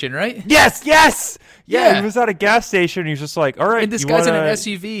gas station, right? Yes. Yeah, Yeah. he was at a gas station. He's just like, all right, And this you guy's in wanna- an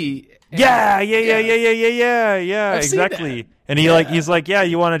SUV. and- Yeah, I've seen exactly. that. And he's like, yeah,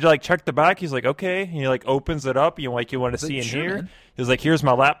 you want to like check the back? He's like, okay. And he like opens it up. You want to see in sure, here? man. He's like, here's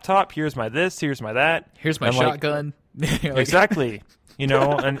my laptop. Here's my this. Here's my that. Here's my And, like, shotgun. Like, Exactly. You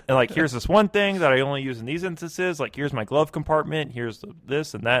know, and like here's this one thing that I only use in these instances. Like here's my glove compartment. Here's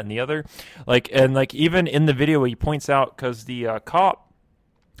this and that and the other. Like and like even in the video he points out because the cop,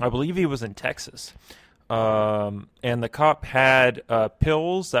 I believe he was in Texas, and the cop had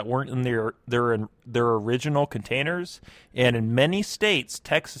pills that weren't in their original containers. And in many states,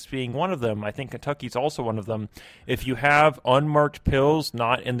 Texas being one of them, I think Kentucky's also one of them. If you have unmarked pills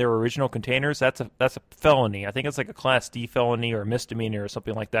not in their original containers, that's a felony. I think it's like a Class D felony or a misdemeanor or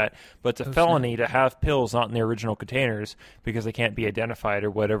something like that. But it's a felony to have pills not in their original containers because they can't be identified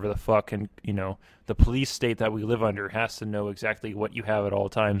or whatever the fuck. And you know, the police state that we live under has to know exactly what you have at all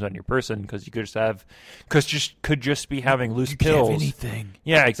times on your person because you could just be having loose pills. anything.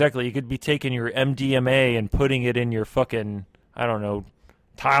 Yeah, exactly. You could be taking your MDMA and putting it in your fucking, I don't know,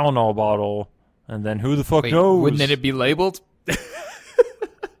 Tylenol bottle, and then who the fuck Wait, knows? wouldn't it be labeled?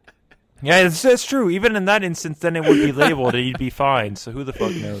 Yeah, it's true. Even in that instance, then it would be labeled and you'd be fine. So who the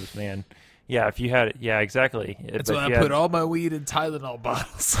fuck knows, man? Yeah, if you had it. Yeah, exactly. That's why I put all my weed in Tylenol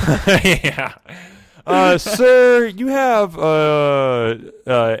bottles. Yeah. Sir, you have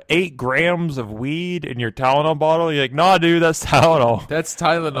 8 grams of weed in your Tylenol bottle. You're like, nah, dude, that's Tylenol. That's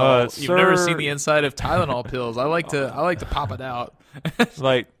Tylenol. You've never sir- seen the inside of Tylenol pills. I like to pop it out.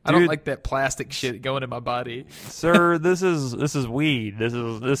 Like, I don't dude, like that plastic shit going in my body. sir, this is weed. This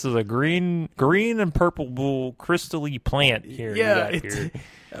is a green and purple crystally plant here. Yeah, you got it's here.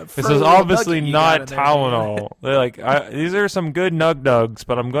 a This is frozen obviously nugget you got not in there, Tylenol. They're like, these are some good nugs,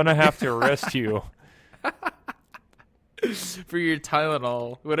 but I'm gonna have to arrest you. for your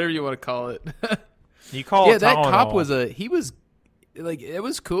Tylenol, whatever you want to call it. You call Yeah, it that Tylenol. cop was like, it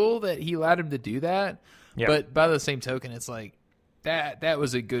was cool that he allowed him to do that. Yeah. But by the same token, it's like that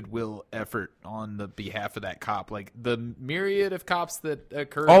was a goodwill effort on the behalf of that cop. Like the myriad of cops that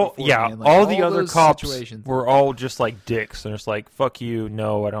occurred. Oh before, yeah, man, like, all the other those cops situations. were all just like dicks, and it's like, fuck you.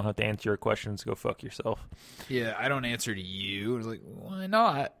 No, I don't have to answer your questions. Go fuck yourself. Yeah, I don't answer to you. It's like, why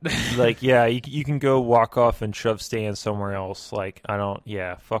not? Like, yeah, you can go walk off and shove Stan somewhere else. Like, I don't.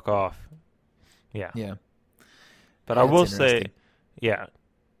 Yeah, fuck off. Yeah, Yeah. but Yeah, I will it's say, interesting. yeah,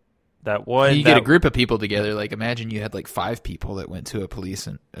 that one. You get a group of people together. Like, imagine you had like 5 people that went to a police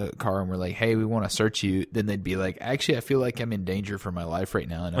car and were like, "Hey, we want to search you." Then they'd be like, "Actually, I feel like I'm in danger for my life right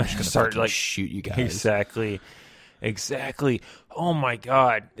now, and I'm just going to Start, fucking like, shoot you guys." Exactly. Oh my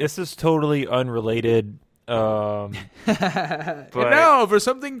god, this is totally unrelated. And But now for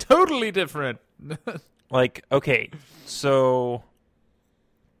something totally different. like, okay, so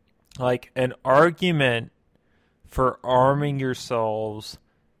like an argument for arming yourselves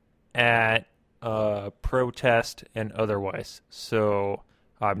at protest and otherwise. So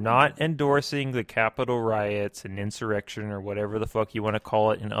I'm not endorsing the Capitol riots and insurrection or whatever the fuck you want to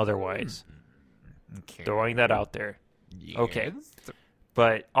call it and otherwise. Okay. Throwing that out there. Okay.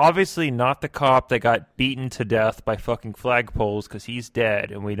 But obviously not the cop that got beaten to death by fucking flagpoles because he's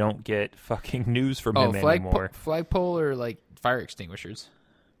dead and we don't get fucking news from him anymore. Flagpole or like fire extinguishers?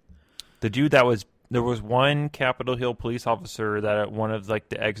 The dude there was one Capitol Hill police officer that at one of like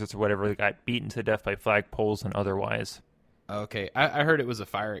the exits or whatever got beaten to death by flagpoles and otherwise. Okay, I heard it was a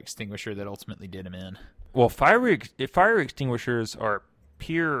fire extinguisher that ultimately did him in. Well, fire extinguishers are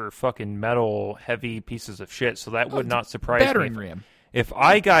pure fucking metal heavy pieces of shit, so that would not surprise Battering me. ram. If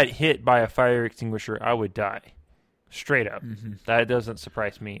I got hit by a fire extinguisher, I would die. Straight up. That doesn't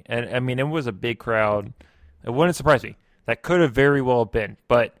surprise me. And I mean, it was a big crowd. It wouldn't surprise me. That could have very well been.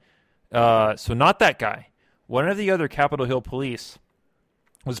 But, so not that guy. One of the other Capitol Hill police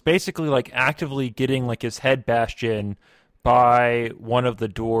was basically like actively getting like his head bashed in by one of the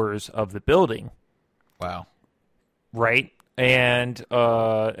doors of the building. Wow. Right? And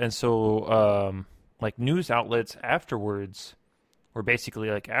so like news outlets afterwards were basically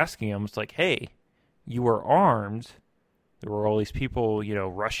like asking him, it's like, hey, you were armed. There were all these people,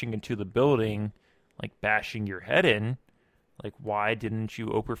 rushing into the building, like bashing your head in. Like, why didn't you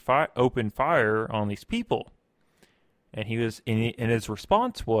open fire on these people? And his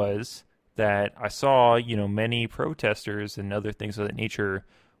response was that I saw, many protesters and other things of that nature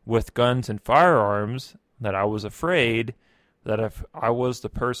with guns and firearms, that I was afraid that if I was the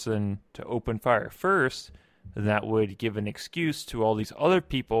person to open fire first, then that would give an excuse to all these other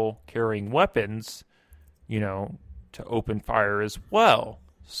people carrying weapons, to open fire as well.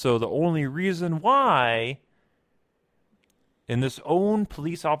 So the only reason why, in this own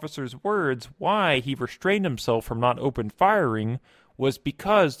police officer's words, why he restrained himself from not open firing was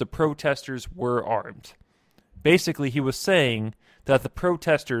because the protesters were armed. Basically, he was saying that the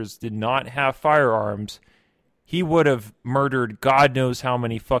protesters did not have firearms. He would have murdered God knows how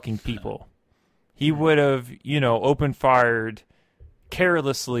many fucking people. He would have, open fired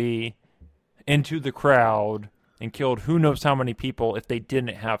carelessly into the crowd and killed who knows how many people if they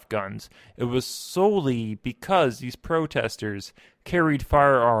didn't have guns. It was solely because these protesters carried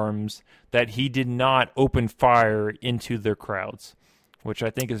firearms that he did not open fire into their crowds, which I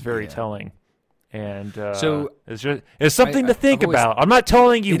think is very telling. And So it's something to think I've always- about. I'm not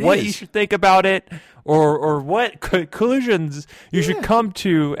telling you It what is. you should think about it or what conclusions you should come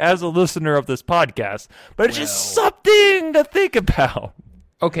to as a listener of this podcast, but it's just something to think about.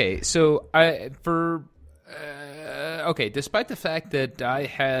 Okay, so despite the fact that I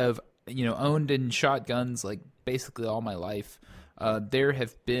have, owned and shot guns like basically all my life, there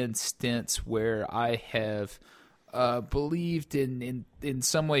have been stints where I have believed in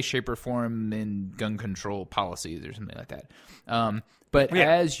some way, shape, or form in gun control policies or something like that. But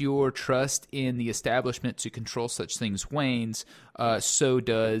as your trust in the establishment to control such things wanes, so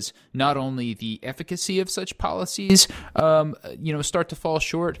does not only the efficacy of such policies, start to fall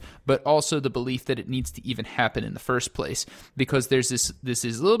short, but also the belief that it needs to even happen in the first place. Because there's this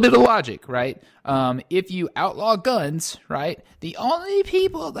is a little bit of logic, right? If you outlaw guns, right, the only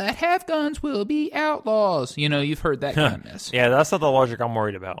people that have guns will be outlaws. You've heard that kind of mess. Yeah, that's not the logic I'm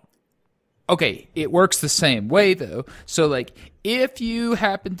worried about. Okay, it works the same way, though. So, like, if you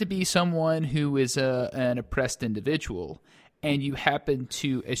happen to be someone who is an oppressed individual, and you happen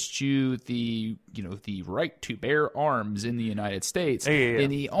to eschew the right to bear arms in the United States, then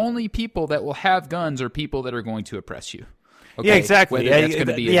the only people that will have guns are people that are going to oppress you. Okay? Yeah, exactly. Whether that's going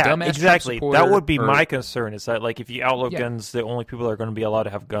to be a dumbass exactly. Trump supporter That would be or, my concern. Is that, like, if you outlaw guns, the only people that are going to be allowed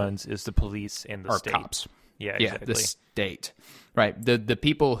to have guns is the police and the state. Cops. Yeah, exactly. Yeah, the state. Right. The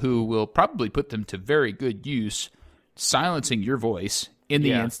people who will probably put them to very good use, silencing your voice in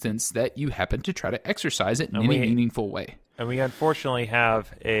the instance that you happen to try to exercise it in any meaningful way. And we unfortunately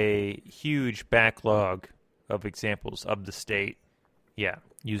have a huge backlog of examples of the state,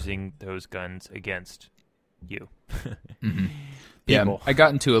 using those guns against you. Mm-hmm. Yeah, I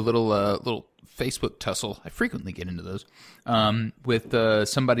got into a little Facebook tussle. I frequently get into those with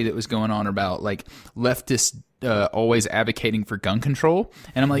somebody that was going on about like leftists always advocating for gun control,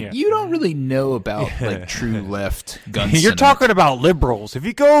 and I'm like, you don't really know about like true left gun. You're sentiment. talking about liberals. If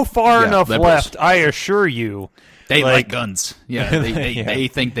you go far enough liberals. left, I assure you, they like guns. Yeah, they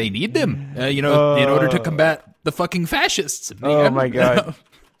think they need them. In order to combat the fucking fascists. Oh my god.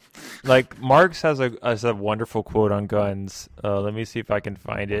 Like, Marx has a wonderful quote on guns. Let me see if I can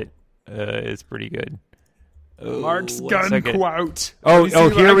find it. It's pretty good. Marx gun quote. Oh,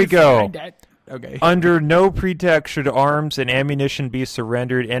 here we go. Okay. Under no pretext should arms and ammunition be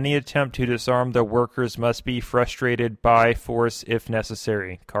surrendered. Any attempt to disarm the workers must be frustrated by force if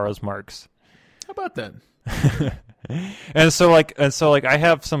necessary. Karl Marx. How about that? And so I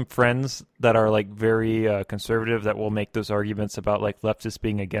have some friends that are like very conservative that will make those arguments about like leftists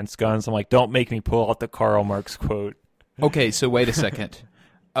being against guns. I'm like, don't make me pull out the Karl Marx quote. Okay, so wait a second.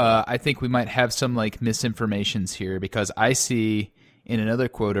 I think we might have some like misinformations here, because I see in another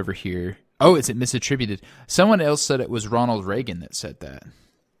quote over here. Oh, is it misattributed? Someone else said it was Ronald Reagan that said that.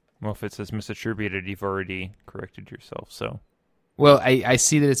 Well, if it says misattributed, you've already corrected yourself. So. Well, I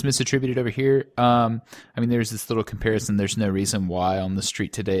see that it's misattributed over here. There's this little comparison. There's no reason why on the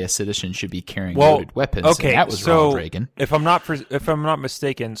street today a citizen should be carrying loaded weapons. Okay, and that was Ronald Reagan. If I'm not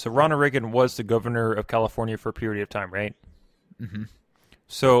mistaken, so Ronald Reagan was the governor of California for a period of time, right? Mm-hmm.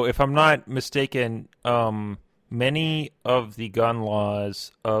 So if I'm not mistaken, many of the gun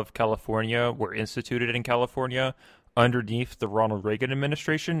laws of California were instituted in California underneath the Ronald Reagan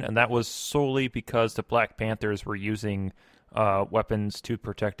administration, and that was solely because the Black Panthers were using weapons to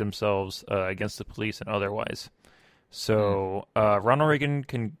protect themselves against the police and otherwise. So Ronald Reagan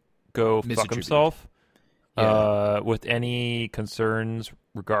can go fuck himself with any concerns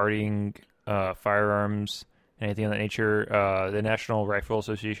regarding firearms, anything of that nature. The National Rifle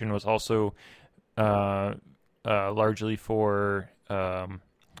Association was also largely for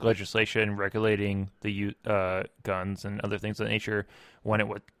legislation regulating the guns and other things of that nature when it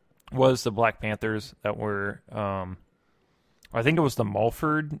was the Black Panthers that were... I think it was the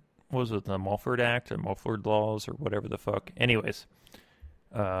Mulford Act or Mulford Laws or whatever the fuck. Anyways.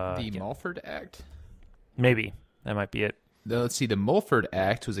 Mulford Act? Maybe. That might be it. Let's see. The Mulford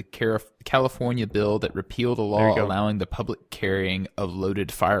Act was a California bill that repealed a law allowing the public carrying of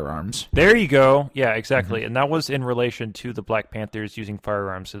loaded firearms. There you go. Yeah, exactly. Mm-hmm. And that was in relation to the Black Panthers using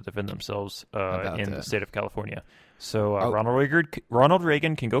firearms to defend themselves in the state of California. So Ronald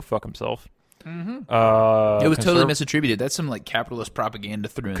Reagan can go fuck himself. Mm-hmm. It was totally misattributed. That's some like capitalist propaganda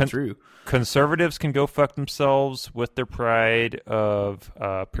through and through. Conservatives can go fuck themselves with their pride of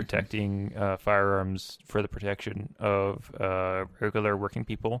protecting firearms for the protection of regular working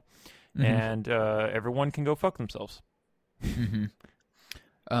people, and everyone can go fuck themselves. Mm-hmm.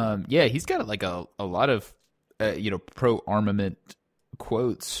 He's got like a lot of pro armament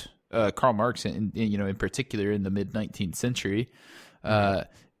quotes. Karl Marx, in particular, in the mid 19th century.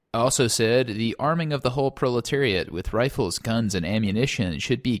 Also said, the arming of the whole proletariat with rifles, guns, and ammunition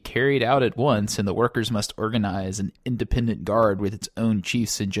should be carried out at once, and the workers must organize an independent guard with its own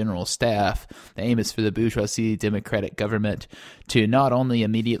chiefs and general staff. The aim is for the bourgeoisie democratic government to not only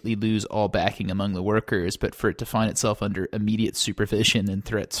immediately lose all backing among the workers, but for it to find itself under immediate supervision and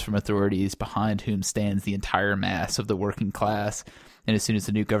threats from authorities behind whom stands the entire mass of the working class. And as soon as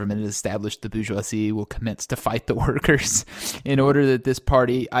the new government is established, the bourgeoisie will commence to fight the workers in order that this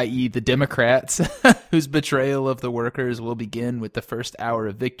party, i.e. the Democrats, whose betrayal of the workers will begin with the first hour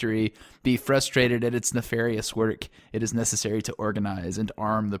of victory, be frustrated at its nefarious work. It is necessary to organize and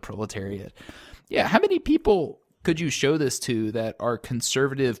arm the proletariat. Yeah, how many people could you show this to that are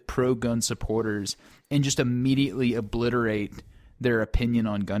conservative pro-gun supporters and just immediately obliterate their opinion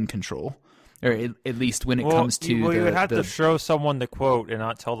on gun control? Or at least when it comes to you would have to show someone the quote and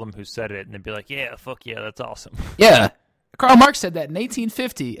not tell them who said it, and they'd be like, "Yeah, fuck yeah, that's awesome." Yeah, Karl Marx said that in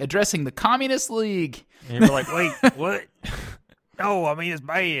 1850, addressing the Communist League. And you'd be like, "Wait, what? No, I mean it's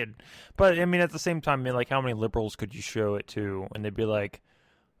bad." But I mean, at the same time, I mean, like, how many liberals could you show it to, and they'd be like,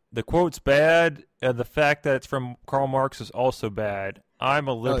 "The quote's bad, and the fact that it's from Karl Marx is also bad. I'm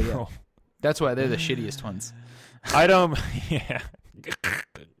a liberal." Oh, yeah. That's why they're the shittiest ones. I don't. Yeah.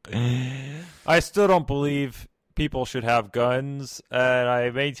 I still don't believe people should have guns, and I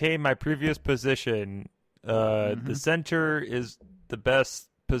maintain my previous position. The center is the best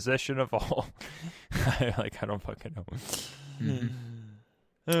position of all. I don't fucking know.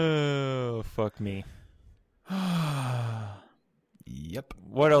 Oh, fuck me. Yep.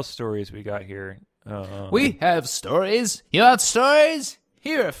 What else stories we got here? We have stories. You want stories?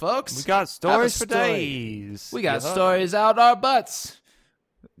 Here, folks. We got stories for days. We got stories out our butts.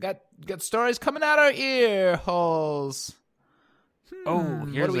 Got stories coming out our ear holes. Here's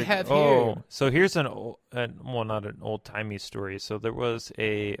what do we have here? So here's an old, well, not an old timey story. So there was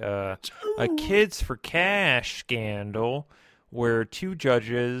a Kids for Cash scandal where two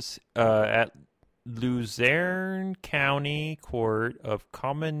judges at Luzerne County Court of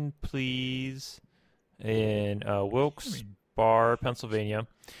Common Pleas in Wilkes-Barre, Pennsylvania,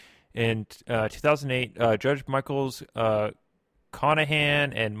 in 2008, Judge Michaels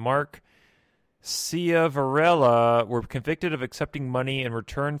Conahan and Mark Ciavarella were convicted of accepting money in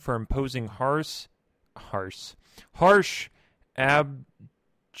return for imposing harsh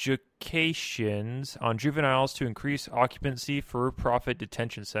abjugations on juveniles to increase occupancy for profit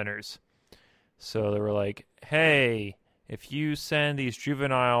detention centers. So they were like, hey, if you send these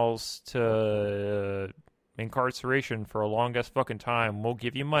juveniles to incarceration for a long-ass fucking time, we'll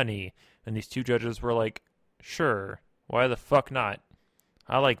give you money. And these two judges were like, sure. Why the fuck not?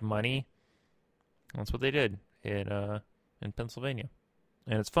 I like money. That's what they did in Pennsylvania.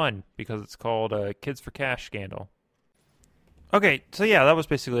 And it's fun because it's called Kids for Cash scandal. Okay, so yeah, that was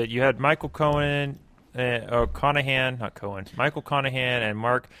basically it. You had Michael Conahan and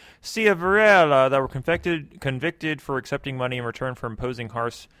Mark Ciavarella that were convicted for accepting money in return for imposing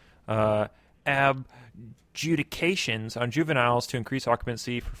harsh adjudications on juveniles to increase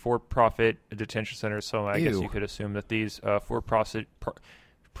occupancy for-profit detention centers. So I guess you could assume that these for-profit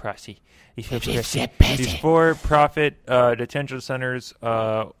detention centers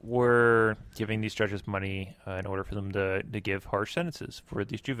were giving these judges money in order for them to give harsh sentences for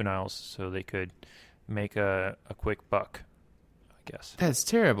these juveniles so they could make a quick buck, I guess. That's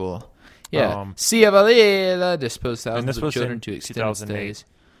terrible. Yeah. Ciavarella disposed thousands of children to extended stays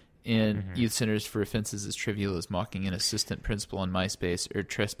in youth centers for offenses as trivial as mocking an assistant principal on MySpace or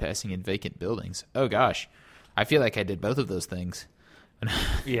trespassing in vacant buildings. Oh, gosh. I feel like I did both of those things.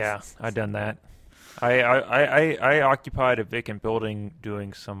 Yeah, I've done that. I occupied a vacant building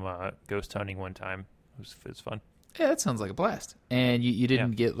doing some ghost hunting one time. It was fun. Yeah, that sounds like a blast. And you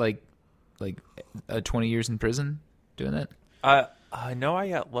didn't get like 20 years in prison doing that? I know I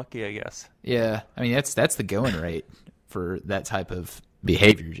got lucky, I guess. Yeah, I mean that's the going rate for that type of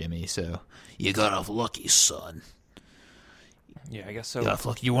behavior, Jimmy. So you got off lucky, son. Yeah, I guess so. You got off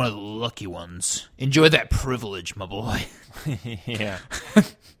lucky. You're one of the lucky ones. Enjoy that privilege, my boy. Yeah.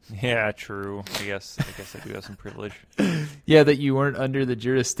 Yeah, true. I guess I do have some privilege. Yeah, that you weren't under the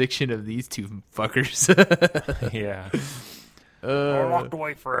jurisdiction of these two fuckers. Yeah. I walked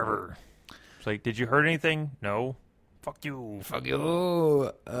away forever. It's like, did you hurt anything? No. Fuck you. Fuck you.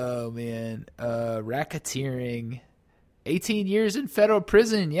 Oh, man. Racketeering. 18 years in federal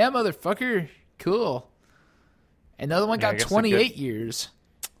prison. Yeah, motherfucker. Cool. Another one got 28 years.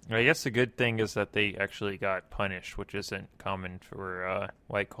 I guess the good thing is that they actually got punished, which isn't common for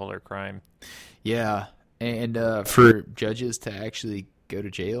white-collar crime. Yeah, and for judges to actually go to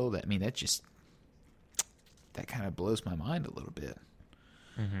jail, that kind of blows my mind a little bit.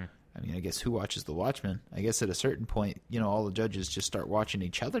 Mm-hmm. I mean, I guess who watches The Watchmen? I guess at a certain point, all the judges just start watching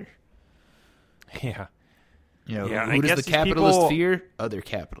each other. Yeah. You know, Yeah, I who does guess the these capitalist people- fear? Other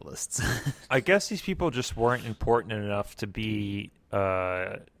capitalists. I guess these people just weren't important enough to be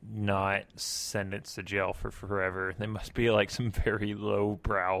not sentenced to jail for forever. They must be like some very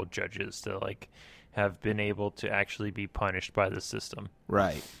low-brow judges to like have been able to actually be punished by the system.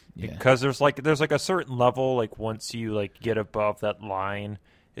 Right. Yeah. Because there's like a certain level, like once you like get above that line,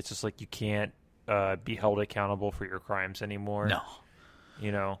 it's just like you can't be held accountable for your crimes anymore. No.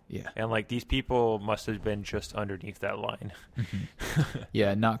 You know? Yeah. And like these people must have been just underneath that line.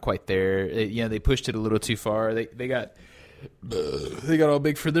 Yeah, not quite there. They pushed it a little too far. They got all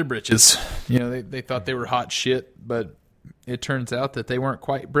big for their britches. You know, they thought they were hot shit, but it turns out that they weren't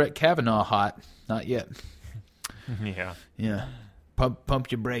quite Brett Kavanaugh hot. Not yet. Yeah. Yeah. Pump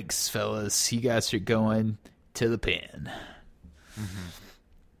your brakes, fellas. You guys are going to the pen.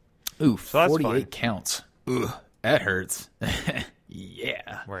 Ooh, So that's 48 fine. counts. Ugh, that hurts.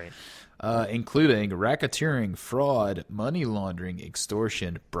 Yeah. Right. Including racketeering, fraud, money laundering,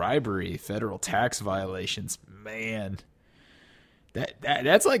 extortion, bribery, federal tax violations. Man,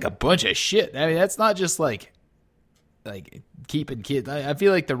 that's like a bunch of shit. I mean, that's not just like keeping kids. I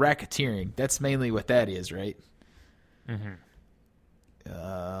feel like the racketeering, that's mainly what that is, right?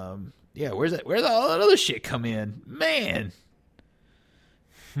 Yeah, where's all that other shit come in? Man.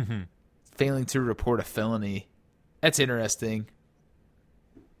 Failing to report a felony. That's interesting.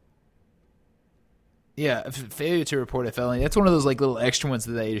 Yeah, failure to report a felony. That's one of those like little extra ones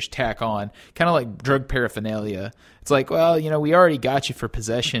that they just tack on, kind of like drug paraphernalia. It's like, well, you know, we already got you for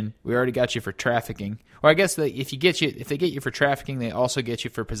possession. We already got you for trafficking. Or I guess that if they get you for trafficking, they also get you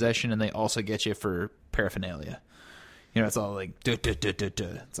for possession, and they also get you for paraphernalia. You know, it's all like, duh, duh, duh, duh,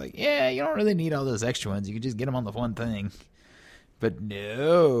 duh. It's like, yeah, you don't really need all those extra ones. You can just get them on the one thing. But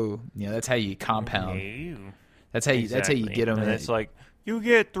no, you know, that's how you compound. No. That's how you get them. And it's like, you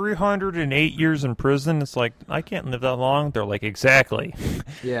get 308 years in prison. It's like, I can't live that long. They're like, exactly.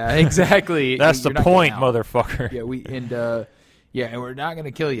 Yeah, exactly. That's the You're not getting point, out. motherfucker. Yeah, and we're not going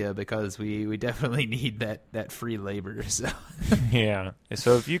to kill you because we definitely need that free labor. So Yeah.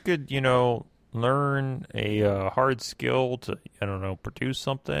 So if you could, you know, learn a hard skill to, I don't know, produce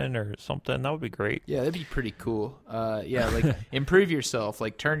something or something, that would be great. yeah, that'd be pretty cool. Yeah, like improve yourself,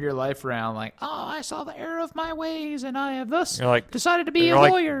 like turn your life around. Like, oh, I saw the error of my ways, and I have thus You're like, decided to be a you're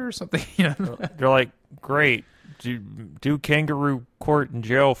like- lawyer or something. You know? they're like, great. Do kangaroo court in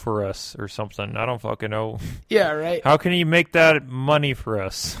jail for us or something. I don't fucking know. Yeah, right. How can you make that money for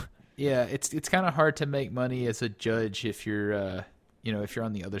us? Yeah, it's kind of hard to make money as a judge if you're if you're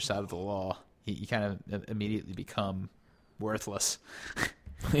on the other side of the law. You kind of immediately become worthless.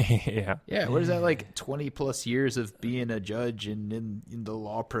 Yeah. Yeah, what is that, like 20 plus years of being a judge and in the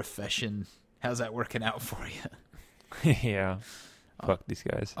law profession? How's that working out for you? Yeah. Fuck these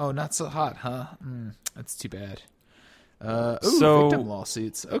guys. Oh, not so hot, huh? That's too bad. So- Victim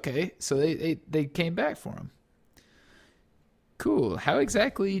lawsuits. Okay, so they came back for him. Cool. How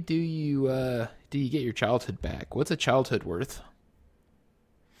exactly do you get your childhood back? What's a childhood worth?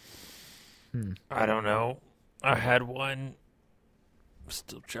 I don't know. I had one.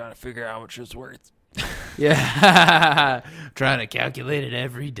 Still trying to figure out how much it's worth. Yeah, trying to calculate it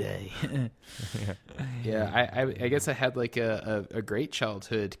every day. Yeah, I guess I had like a great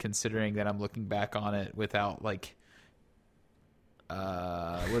childhood, considering that I'm looking back on it without like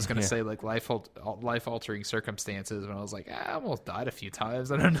I was gonna say like life altering circumstances when I was like, I almost died a few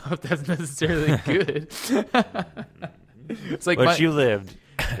times. I don't know if that's necessarily good. It's like But you lived.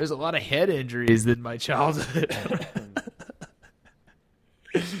 there's a lot of head injuries in my childhood.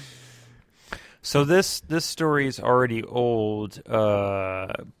 So this story is already old,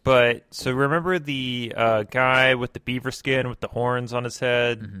 but so remember the guy with the beaver skin with the horns on his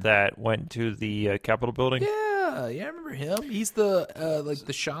head that went to the Capitol building? Yeah, I remember him. He's the like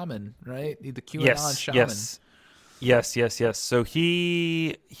the shaman, right? The QAnon shaman. Yes. So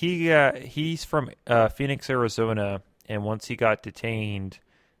he's from Phoenix, Arizona, and once he got detained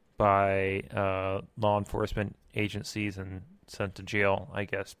by law enforcement agencies and sent to jail, I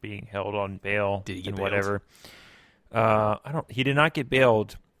guess, being held on bail. Did he get and bailed? whatever. He did not get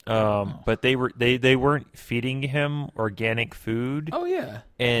bailed. But they weren't feeding him organic food. Oh yeah.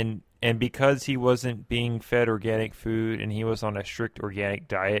 And because he wasn't being fed organic food and he was on a strict organic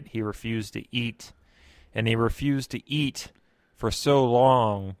diet, he refused to eat. And he refused to eat for so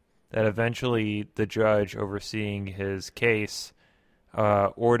long that eventually the judge overseeing his case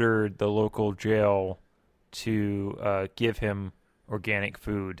ordered the local jail to give him organic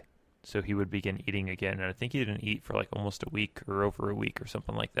food. so he would begin eating again. And I think he didn't eat for like almost a week or over a week or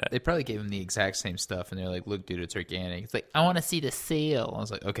something like that. They probably gave him the exact same stuff, and they're like, "Look, dude, it's organic." It's like, "I want to see the seal." I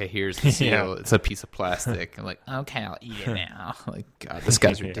was like, "Okay, here's the seal. It's a piece of plastic." I'm like, "Okay, I'll eat it now." Like, God, this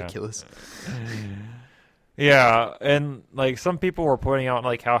guy's ridiculous. Yeah, and like some people were pointing out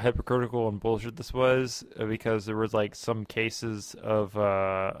like how hypocritical and bullshit this was because there was like some cases of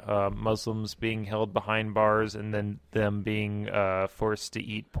Muslims being held behind bars and then them being forced to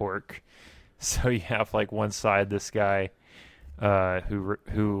eat pork. So you have like one side this guy who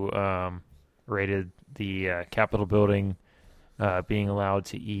raided the Capitol building being allowed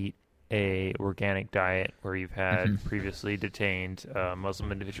to eat a organic diet where you've had previously detained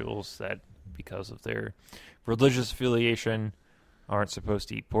Muslim individuals that because of their religious affiliation aren't supposed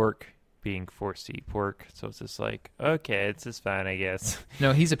to eat pork, being forced to eat pork. So it's just like, okay, it's just fine, I guess.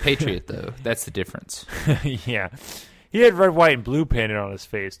 No, he's a patriot, though. That's the difference. Yeah. He had red, white, and blue painted on his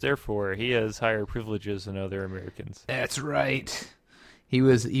face. Therefore, he has higher privileges than other Americans. That's right. He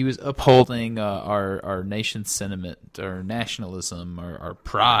was upholding our nation's sentiment, our nationalism, our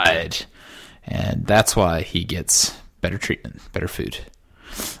pride. And that's why he gets better treatment, better food.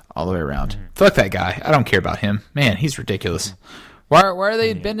 All the way around. Fuck that guy. I don't care about him. Man, he's ridiculous. Why are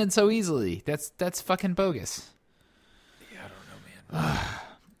they bending so easily? That's fucking bogus. Yeah, I don't know, man.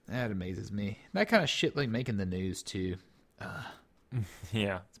 That amazes me. That kind of shit like making the news too.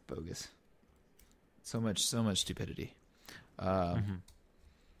 Yeah. It's bogus. So much stupidity. Yeah,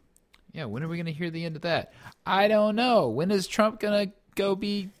 when are we gonna hear the end of that? I don't know. When is Trump gonna go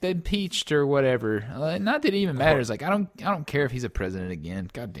be impeached or whatever? Not that it even matters. Like I don't care if he's a president again.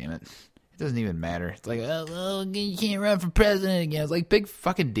 God damn it. It doesn't even matter. It's like, oh, well, you can't run for president again. It's like big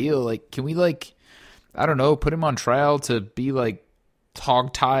fucking deal. Like, can we like, I don't know, put him on trial to be like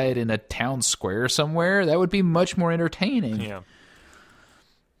hog-tied in a town square somewhere? That would be much more entertaining. Yeah.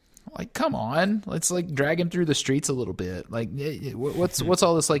 Like, come on, let's like drag him through the streets a little bit. Like, what's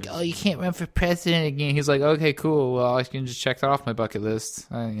all this like? Oh, you can't run for president again. He's like, okay, cool. Well, I can just check that off my bucket list.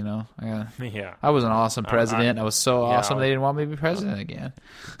 Yeah. I was an awesome president. I was so awesome they didn't want me to be president again.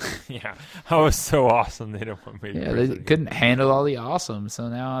 Yeah, I was so awesome they didn't want me to be Yeah, they president. couldn't handle all the awesome. So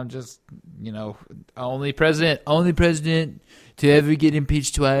now I'm just, only president to ever get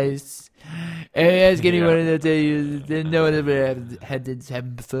impeached twice. Ask anyone they'll tell you that no one ever had this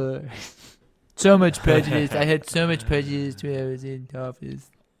happen before. So much prejudice. I had so much prejudice when I was in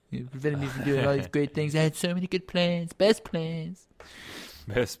office. It prevented me from doing all these great things. I had so many good plans. Best plans.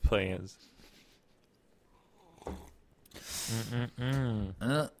 Best plans.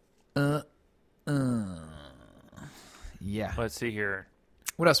 Yeah. Let's see here.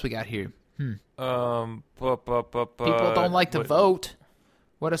 What else we got here? People People don't like to vote.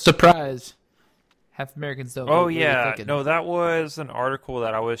 What a surprise. Half Americans don't vote. Oh, What are you yeah. thinking? No, that was an article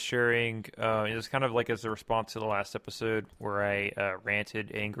that I was sharing. It was kind of like as a response to the last episode where I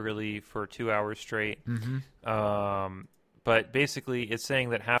ranted angrily for 2 hours straight. But basically, it's saying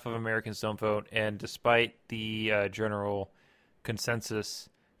that half of Americans don't vote, and despite the general consensus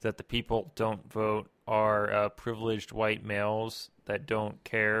that the people don't vote are privileged white males that don't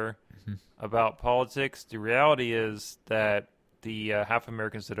care about politics, the reality is that the half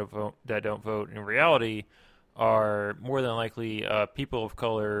Americans that don't vote in reality are more than likely people of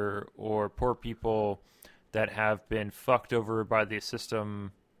color or poor people that have been fucked over by the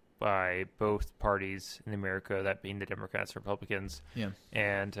system by both parties in America, that being the Democrats and Republicans,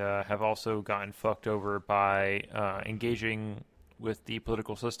 and have also gotten fucked over by engaging with the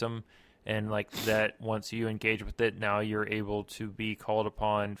political system. And like that, once you engage with it, now you're able to be called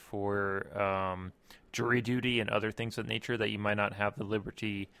upon for jury duty and other things of nature that you might not have the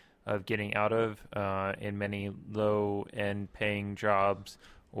liberty of getting out of in many low-end paying jobs,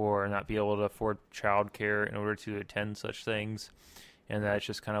 or not be able to afford childcare in order to attend such things. And that's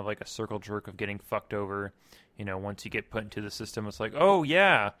just kind of like a circle jerk of getting fucked over. Once you get put into the system, it's like, oh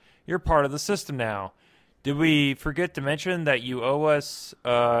yeah, you're part of the system now. Did we forget to mention that you owe us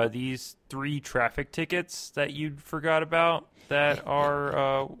these 3 traffic tickets that you forgot about that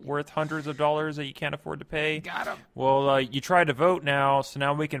are worth hundreds of dollars that you can't afford to pay? Got 'em. Well, you tried to vote now, so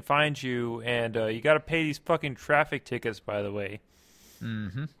now we can find you, and you got to pay these fucking traffic tickets, by the way.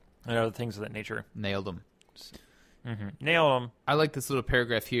 And other things of that nature. Nailed them. Nailed them. I like this little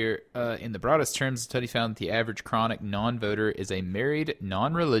paragraph here. In the broadest terms, the study found that the average chronic non-voter is a married,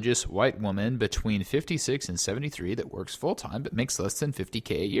 non-religious white woman between 56 and 73 that works full-time but makes less than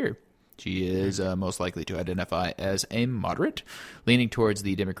 $50K a year. She is most likely to identify as a moderate, leaning towards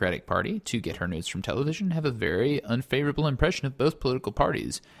the Democratic Party, to get her news from television, have a very unfavorable impression of both political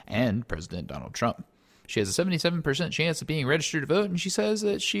parties and President Donald Trump. She has a 77% chance of being registered to vote, and she says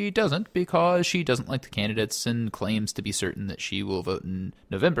that she doesn't because she doesn't like the candidates and claims to be certain that she will vote in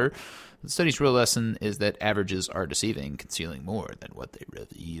November. The study's real lesson is that averages are deceiving, concealing more than what they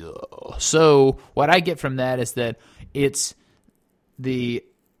reveal. So what I get from that is that it's the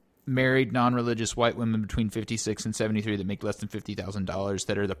married, non-religious white women between 56 and 73 that make less than $50,000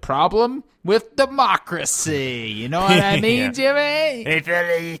 that are the problem with democracy. You know what I mean, Jimmy? If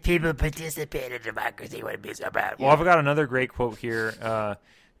all these people participate in democracy, wouldn't be so bad. Well, I've got another great quote here.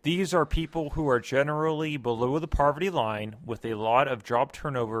 These are people who are generally below the poverty line with a lot of job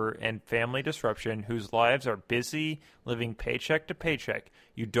turnover and family disruption, whose lives are busy, living paycheck to paycheck.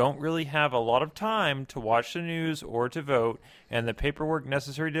 You don't really have a lot of time to watch the news or to vote, and the paperwork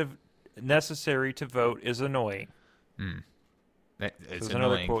necessary to vote is annoying. It's There's annoying.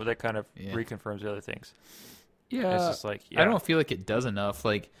 another quote that kind of reconfirms the other things. Yeah, It's just like, I don't feel like it does enough.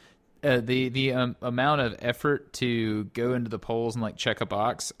 Like the amount of effort to go into the polls and like check a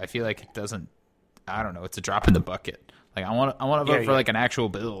box, I feel like it doesn't. I don't know. It's a drop in the bucket. Like I want to vote for like an actual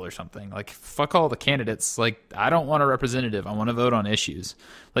bill or something. Like fuck all the candidates. Like I don't want a representative. I want to vote on issues.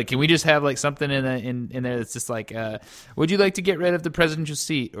 Like can we just have like something in there that's just like, would you like to get rid of the presidential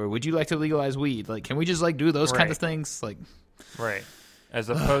seat or would you like to legalize weed? Like can we just like do those kinds of things? Like right. As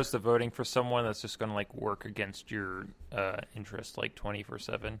opposed to voting for someone that's just going to like work against your interest like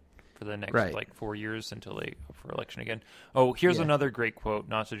 24/7 for the next like 4 years until they go for election again. Oh, here's another great quote.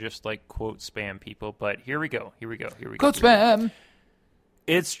 Not to just like quote spam people, but here we go. quote spam.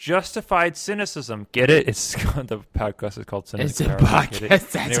 It's justified cynicism. Get it? It's the podcast is called Cynicism. It's a podcast.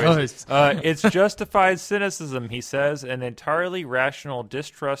 That's It's justified cynicism, he says, an entirely rational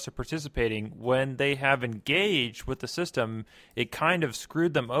distrust of participating. When they have engaged with the system, it kind of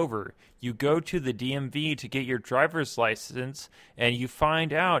screwed them over. You go to the DMV to get your driver's license, and you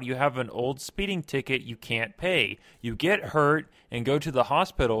find out you have an old speeding ticket you can't pay. You get hurt and go to the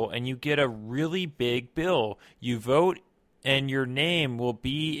hospital, and you get a really big bill. You vote, and your name will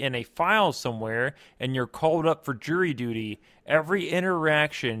be in a file somewhere, and you're called up for jury duty. Every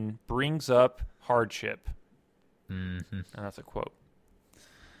interaction brings up hardship. Mm-hmm. And that's a quote.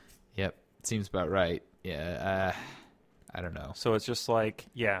 Yep, seems about right. Yeah, I don't know. So it's just like,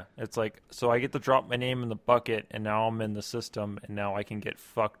 it's like, so I get to drop my name in the bucket, and now I'm in the system, and now I can get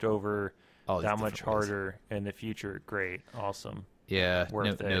fucked over that much harder in the future. Great, awesome. Yeah,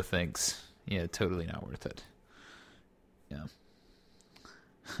 worth it. No thanks. Yeah, totally not worth it. Yeah.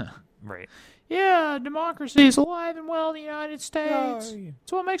 Right. Yeah, democracy is alive and well in the United States.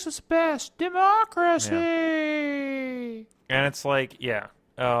 It's what makes us best. Democracy. And it's like,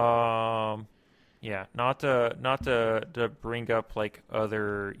 not to bring up like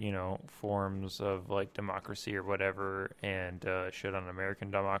other, forms of like democracy or whatever and shit on American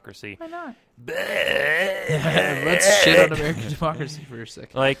democracy. Why not? Let's shit on American democracy for a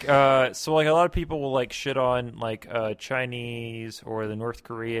second. Like, so like a lot of people will like shit on like Chinese or the North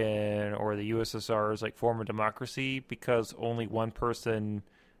Korean or the USSR's like form of democracy because only one person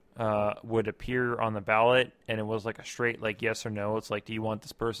would appear on the ballot, and it was like a straight like yes or no. It's like, do you want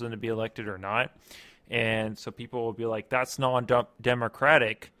this person to be elected or not? And so people will be like, that's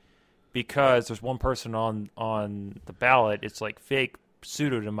non-democratic because there's one person on the ballot. It's like fake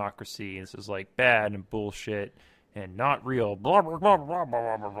pseudo-democracy. This is like bad and bullshit and not real. Blah blah blah blah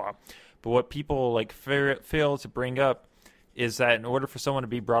blah blah blah. But what people like fail to bring up is that in order for someone to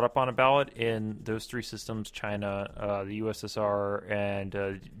be brought up on a ballot in those three systems, China, the USSR, and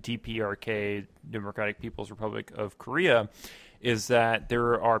DPRK, Democratic People's Republic of Korea, is that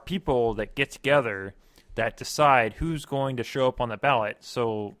there are people that get together that decide who's going to show up on the ballot.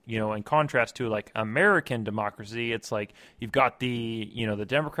 So, in contrast to like American democracy, it's like you've got the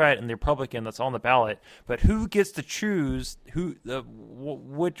Democrat and the Republican that's on the ballot, but who gets to choose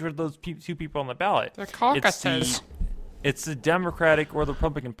which of those two people on the ballot? The caucuses. It's the Democratic or the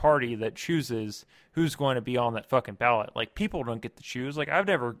Republican Party that chooses who's going to be on that fucking ballot. Like, people don't get to choose. Like, I've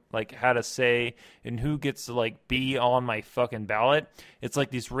never, like, had a say in who gets to, like, be on my fucking ballot. It's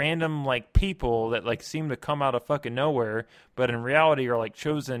like these random, like, people that, like, seem to come out of fucking nowhere, but in reality are, like,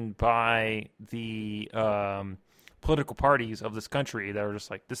 chosen by the political parties of this country that are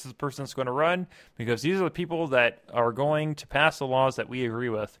just like, this is the person that's going to run because these are the people that are going to pass the laws that we agree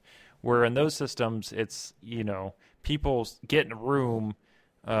with. Where in those systems, it's, people get in a room,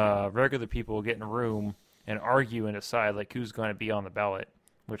 regular people get in a room and argue and decide like who's going to be on the ballot,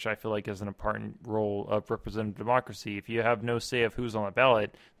 which I feel like is an important role of representative democracy. If you have no say of who's on the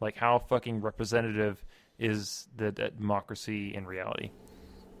ballot, like how fucking representative is the democracy in reality?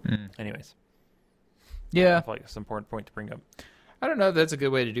 Anyways. Yeah. I feel like it's an important point to bring up. I don't know if that's a good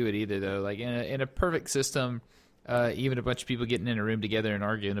way to do it either, though. Like in a perfect system, even a bunch of people getting in a room together and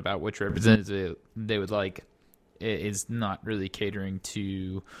arguing about which representative they would like is not really catering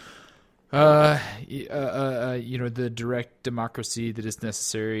to, the direct democracy that is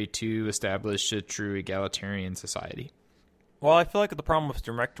necessary to establish a true egalitarian society. Well, I feel like the problem with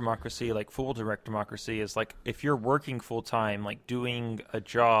direct democracy, like full direct democracy, is like if you're working full time, like doing a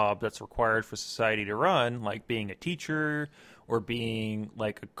job that's required for society to run, like being a teacher or being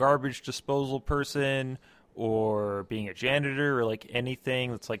like a garbage disposal person or being a janitor or like anything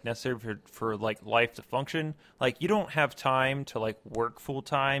that's like necessary for like life to function, like you don't have time to like work full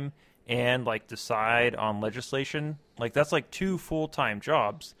time and like decide on legislation. Like that's like 2 full-time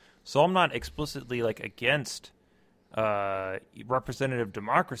jobs. So I'm not explicitly like against representative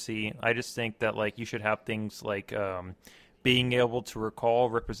democracy. I just think that like you should have things like being able to recall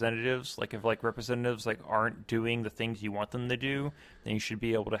representatives. Like if like representatives like aren't doing the things you want them to do, then you should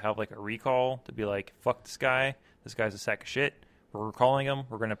be able to have like a recall to be like, fuck this guy, this guy's a sack of shit, we're recalling him,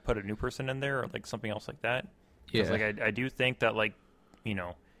 we're going to put a new person in there, or like something else like that. Because like I do think that like, you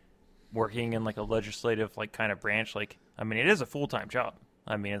know, working in like a legislative like kind of branch, like I mean it is a full-time job.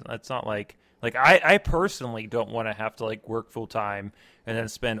 I mean it's not like I personally don't want to have to like work full time and then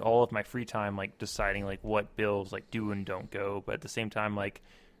spend all of my free time like deciding like what bills like do and don't go. But at the same time, like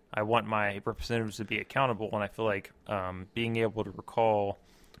I want my representatives to be accountable, and I feel like being able to recall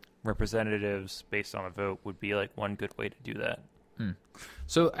representatives based on a vote would be like one good way to do that.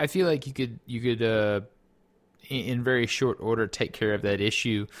 So I feel like you could in very short order take care of that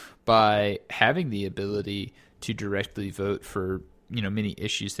issue by having the ability to directly vote for many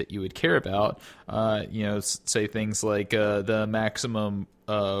issues that you would care about. Say things like the maximum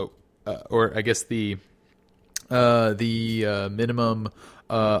or I guess the minimum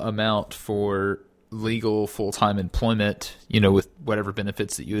amount for legal full-time employment, with whatever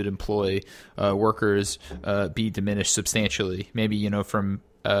benefits that you would employ workers, be diminished substantially. Maybe, from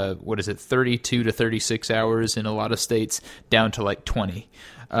 32 to 36 hours in a lot of states down to like 20.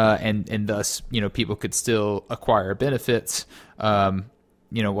 And thus, people could still acquire benefits,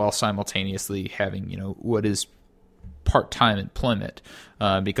 while simultaneously having, what is part-time employment,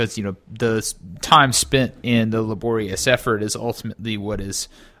 because, the time spent in the laborious effort is ultimately what is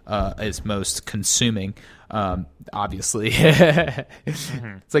most consuming. Obviously,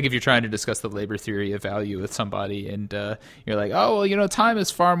 It's like if you're trying to discuss the labor theory of value with somebody, and you're like, "Oh, well, time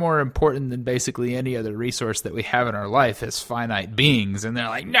is far more important than basically any other resource that we have in our life as finite beings," and they're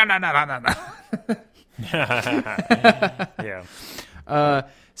like, "No." Yeah.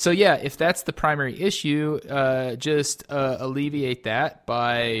 So yeah, if that's the primary issue, just alleviate that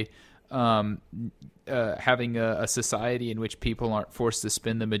by having a society in which people aren't forced to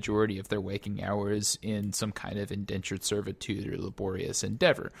spend the majority of their waking hours in some kind of indentured servitude or laborious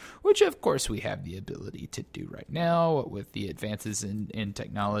endeavor, which of course we have the ability to do right now with the advances in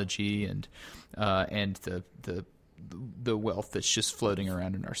technology and the wealth that's just floating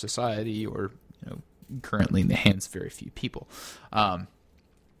around in our society, or currently in the hands of very few people.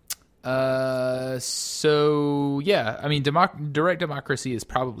 So yeah, I mean, direct democracy is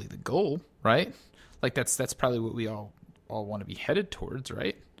probably the goal, right? Like that's probably what we all want to be headed towards,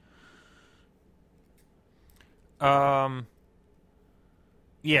 right?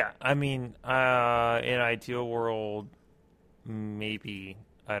 Yeah, I mean, in an ideal world, maybe,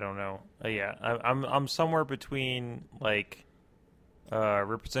 I don't know. Yeah, I'm somewhere between like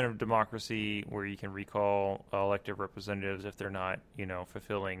representative democracy, where you can recall elected representatives if they're not,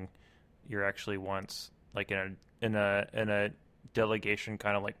 fulfilling your actually wants, like in a delegation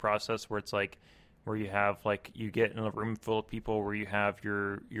kind of like process, where it's like where you have like you get in a room full of people where you have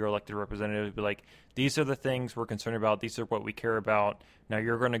your elected representatives be like, these are the things we're concerned about, these are what we care about, now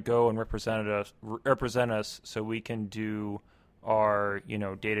you're going to go and represent us so we can do our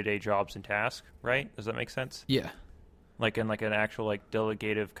day-to-day jobs and tasks, right? Does that make sense? Yeah. Like in like an actual like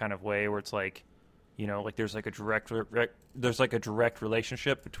delegative kind of way, where it's like like there's like a direct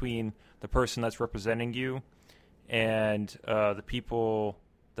relationship between the person that's representing you and the people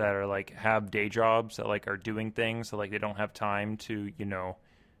that are like have day jobs that like are doing things, so like they don't have time to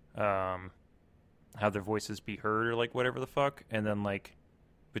have their voices be heard or like whatever the fuck. And then like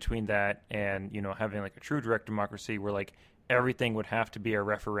between that and having like a true direct democracy where like everything would have to be a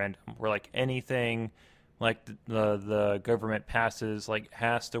referendum, where like anything like the government passes like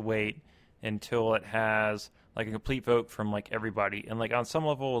has to wait until it has like a complete vote from like everybody. And like on some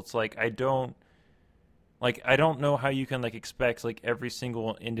level it's like I don't know how you can like expect like every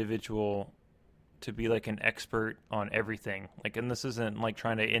single individual to be like an expert on everything. Like, and this isn't like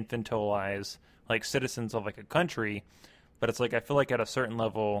trying to infantilize like citizens of like a country, but it's like I feel like at a certain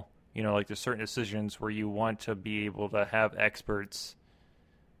level, you know, like there's certain decisions where you want to be able to have experts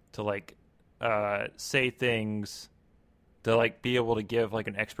to like say things, to like be able to give like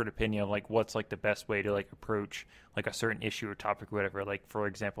an expert opinion of like what's like the best way to like approach like a certain issue or topic or whatever. Like for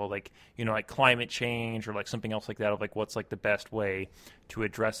example, like, you know, like climate change or like something else like that, of like what's like the best way to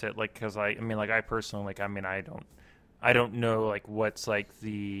address it. Like, because I mean, like I personally, like, I mean, I don't know like what's like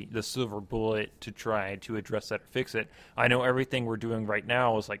the silver bullet to try to address that or fix it. I know everything we're doing right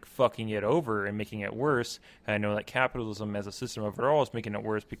now is like fucking it over and making it worse. And I know that capitalism as a system overall is making it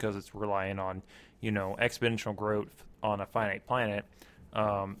worse because it's relying on, you know, exponential growth on a finite planet.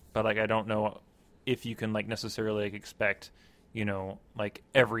 But like I don't know if you can like necessarily like expect, you know, like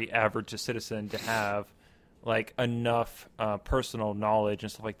every average citizen to have like enough personal knowledge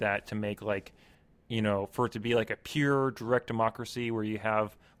and stuff like that to make like, you know, for it to be like a pure direct democracy where you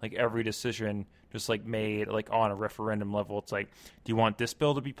have like every decision just like made like on a referendum level. It's like, do you want this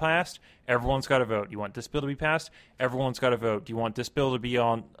bill to be passed? Everyone's got to vote. You want this bill to be passed? Everyone's got to vote. Do you want this bill to be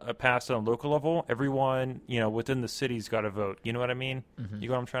on passed on a local level? Everyone, you know, within the city's got to vote. You know what I mean? Mm-hmm. You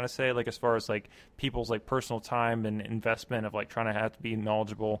know what I'm trying to say? Like as far as like people's like personal time and investment of like trying to have to be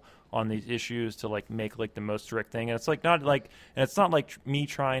knowledgeable on these issues to like make like the most direct thing. And it's like not like, and it's not like me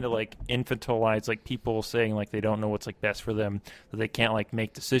trying to like infantilize like people saying like they don't know what's like best for them, that they can't like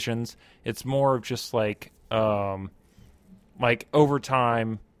make decisions. It's more of just like over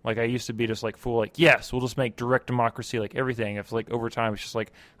time, like I used to be just like full like, yes, we'll just make direct democracy like everything. If like over time it's just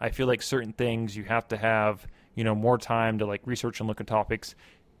like I feel like certain things you have to have, you know, more time to like research and look at topics.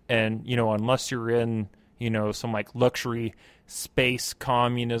 And, you know, unless you're in, you know, some like luxury space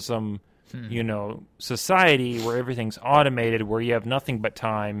communism, you know, society where everything's automated, where you have nothing but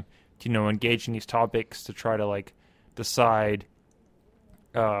time to, you know, engage in these topics to try to like decide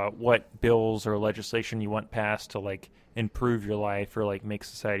what bills or legislation you want passed to like improve your life or like make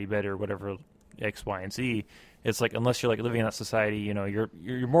society better, whatever X, Y, and Z. It's like unless you're like living in that society, you know, you're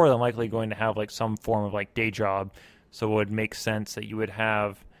more than likely going to have like some form of like day job. So it would make sense that you would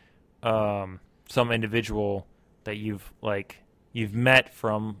have some individual that you've met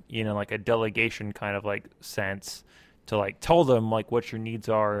from, you know, like a delegation kind of like sense to like tell them like what your needs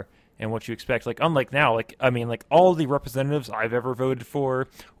are and what you expect. Like unlike now, like I mean, like all the representatives I've ever voted for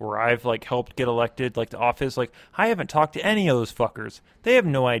or I've like helped get elected like to office, like I haven't talked to any of those fuckers. They have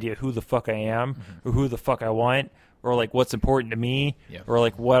no idea who the fuck I am or who the fuck I want or like what's important to me or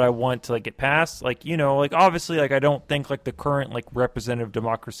like what I want to like get passed. Like, you know, like obviously like I don't think like the current like representative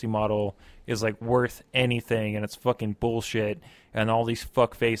democracy model is like worth anything and it's fucking bullshit. And all these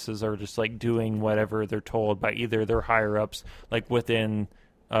fuck faces are just like doing whatever they're told by either their higher ups like within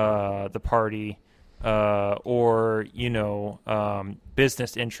the party or, you know,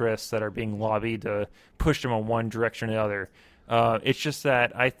 business interests that are being lobbied to push them in one direction or the other. It's just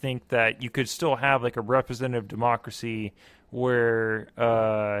that I think that you could still have like a representative democracy where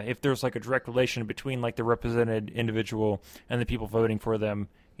if there's like a direct relation between like the represented individual and the people voting for them,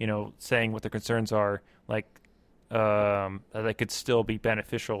 you know, saying what their concerns are, like that could still be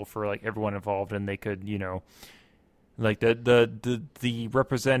beneficial for like everyone involved, and they could, you know, like the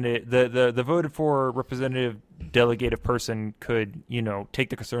represented the voted for representative delegated person could, you know, take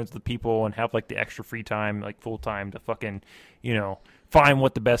the concerns of the people and have like the extra free time, like full time to fucking, you know, find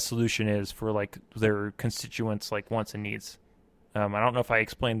what the best solution is for like their constituents like wants and needs. I don't know if I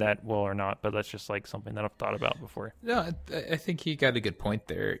explained that well or not, but that's just like something that I've thought about before. No, I think you got a good point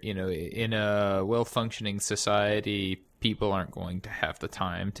there. You know, in a well-functioning society, people aren't going to have the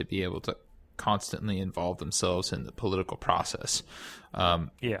time to be able to constantly involve themselves in the political process.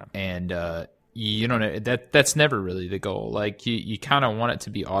 And you don't know, that's never really the goal. Like you kind of want it to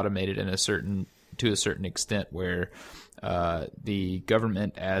be automated to a certain extent where the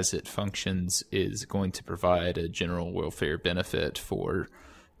government as it functions is going to provide a general welfare benefit for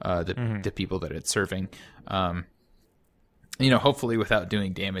the people that it's serving. You know, hopefully without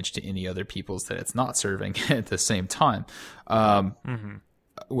doing damage to any other peoples that it's not serving at the same time.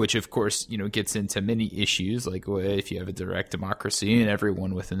 Which, of course, you know, gets into many issues, like if you have a direct democracy and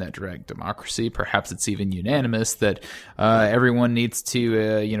everyone within that direct democracy, perhaps it's even unanimous that everyone needs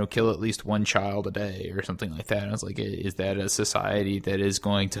to, you know, kill at least one child a day or something like that. And I was like, is that a society that is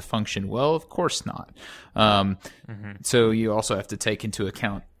going to function well? Of course not. So you also have to take into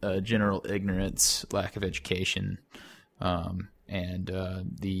account general ignorance, lack of education, and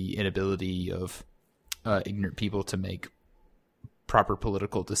the inability of ignorant people to make proper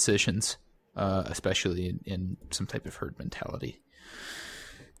political decisions, especially in some type of herd mentality.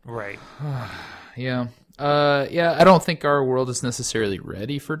 Right. Yeah. Yeah, I don't think our world is necessarily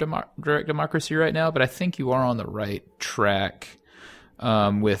ready for direct democracy right now, but I think you are on the right track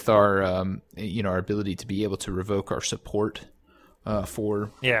with our, our ability to be able to revoke our support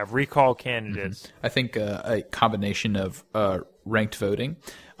for. Yeah, recall candidates. I think a combination of ranked voting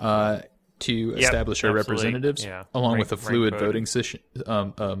to establish our representatives, along with a fluid voting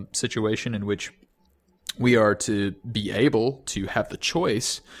situation in which we are to be able to have the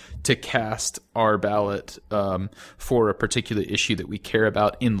choice to cast our ballot for a particular issue that we care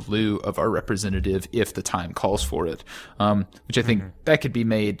about in lieu of our representative if the time calls for it, which I think that could be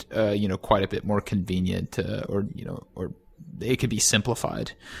made, quite a bit more convenient or it could be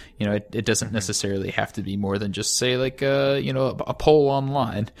simplified. It doesn't necessarily have to be more than just say like, a poll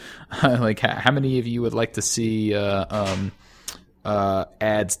online. Like how many of you would like to see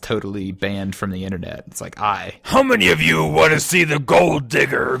ads totally banned from the internet? It's like, How many of you want to see the gold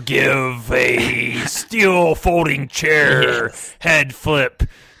digger give a steel folding chair head flip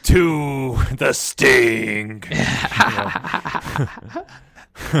to the Sting? I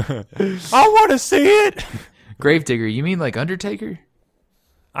want to see it. Gravedigger, you mean like Undertaker?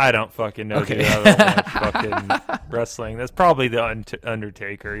 I don't fucking know. Okay. Dude. I don't watch fucking wrestling. That's probably the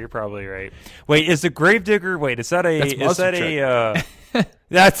Undertaker. You're probably right. Wait, is the Gravedigger? Wait, is that a?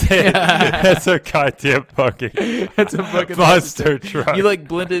 That's it. That's a goddamn fucking. That's a fucking monster truck. You like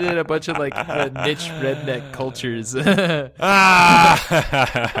blended in a bunch of like niche redneck cultures. Wait,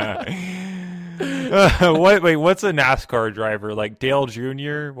 what's a NASCAR driver like? Dale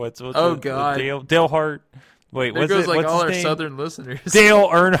Jr. What's God, Dale Hart. Wait, there goes like what's all our name? Southern listeners. Dale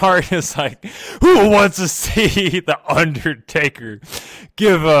Earnhardt is like, who wants to see the Undertaker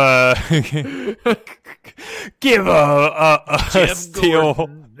give a steel?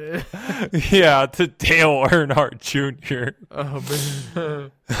 To Dale Earnhardt Jr. Oh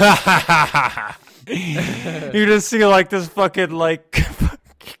man. You just see like this fucking like.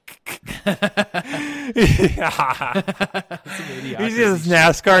 You see this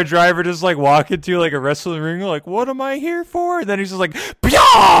NASCAR driver just like walk into like a wrestling ring, like, what am I here for? And then he's just like,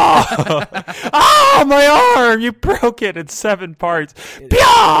 ah, my arm, you broke it in 7 parts. It's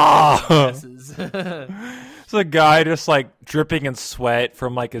a guy just like dripping in sweat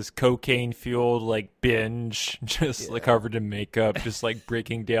from like his cocaine fueled like binge, just like covered in makeup, just like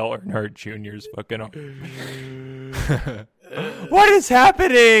breaking Dale Earnhardt Jr.'s fucking arm. What is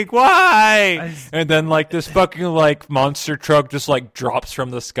happening? Why? And then like this fucking like monster truck just like drops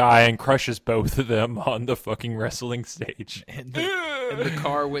from the sky and crushes both of them on the fucking wrestling stage. And the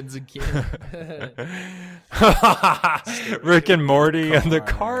car wins again. Rick and Morty and the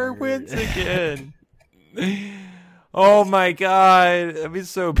car wins again. Oh my god, that'd be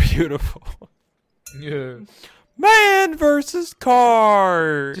so beautiful. Yeah. Man versus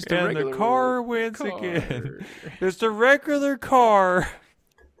car, Just a and the regular car old wins car. again. Just a regular car.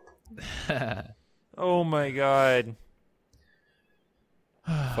 Oh my god.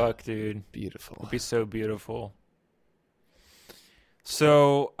 Fuck, dude. Beautiful. It'd be so beautiful.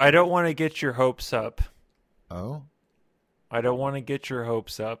 So, I don't want to get your hopes up. Oh? I don't want to get your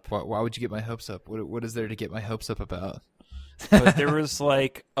hopes up. Why would you get my hopes up? What is there to get my hopes up about? But there was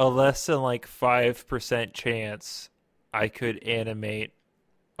like a less than like 5% chance I could animate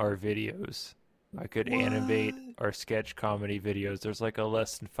our videos. I could animate our sketch comedy videos. There's like a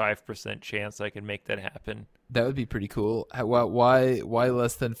less than 5% chance I could make that happen. That would be pretty cool. Why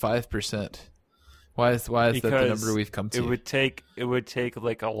less than 5%? Why is that the number we've come to? It would take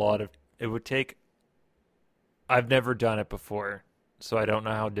like a lot of I've never done it before, so I don't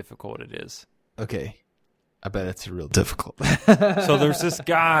know how difficult it is. Okay. I bet it's real difficult. So there's this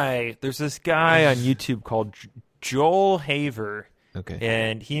guy on YouTube called Joel Haver. Okay.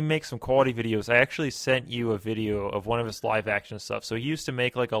 And he makes some quality videos. I actually sent you a video of one of his live action stuff. So he used to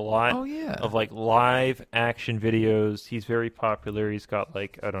make like a lot of like live action videos. He's very popular. He's got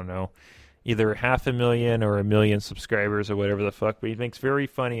like, I don't know, either 500,000 or 1 million subscribers or whatever the fuck. But he makes very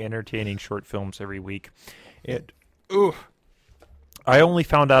funny, entertaining short films every week. And I only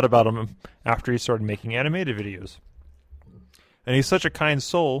found out about him after he started making animated videos. And he's such a kind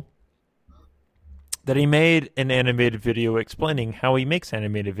soul that he made an animated video explaining how he makes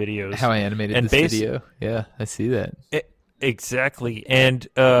animated videos. How I animated this video. Yeah, I see that. Exactly. And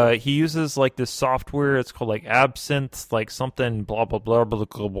he uses like this software. It's called like Absinthe, like something blah, blah, blah, blah,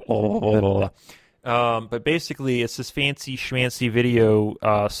 blah, blah, blah, blah. But basically, it's this fancy schmancy video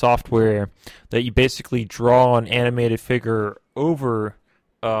software that you basically draw an animated figure over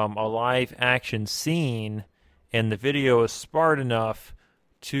a live action scene, and the video is smart enough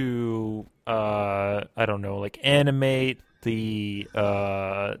to, I don't know, like animate the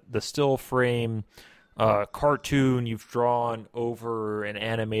still frame cartoon you've drawn over an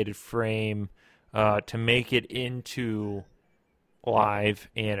animated frame to make it into live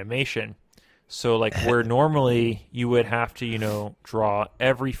animation. So like where normally you would have to, draw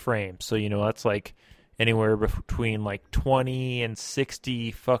every frame. So, that's like anywhere between like 20 and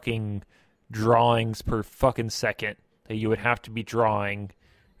 60 fucking drawings per fucking second that you would have to be drawing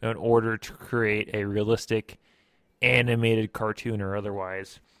in order to create a realistic animated cartoon or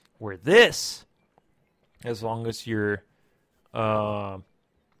otherwise. Where this, as long as you're,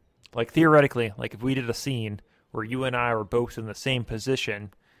 like theoretically, like if we did a scene where you and I were both in the same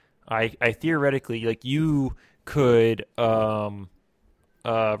position, I theoretically, like you could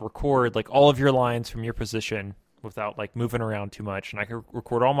record like all of your lines from your position without like moving around too much, and I could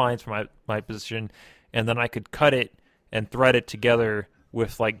record all mine from my position, and then I could cut it and thread it together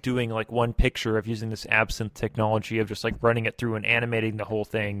with like doing like one picture of using this absinthe technology of just like running it through and animating the whole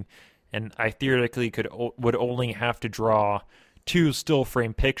thing. And I theoretically would only have to draw 2 still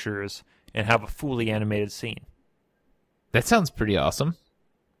frame pictures and have a fully animated scene. That sounds pretty awesome.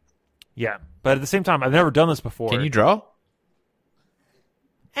 Yeah, but at the same time, I've never done this before. Can you draw?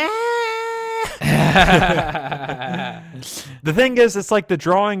 The thing is, it's like the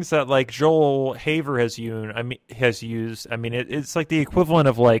drawings that like Joel Haver has used. I mean, it's like the equivalent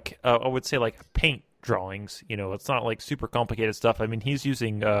of like I would say like paint drawings. It's not like super complicated stuff. I mean, he's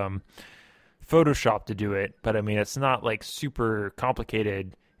using Photoshop to do it, but I mean, it's not like super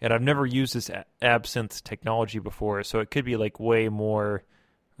complicated. And I've never used this absinthe technology before, so it could be like way more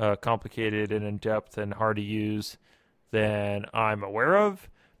complicated and in depth and hard to use than I'm aware of.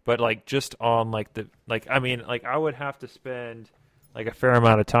 But like just on like I would have to spend like a fair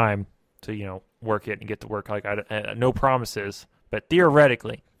amount of time to work it and get to work. Like no promises, but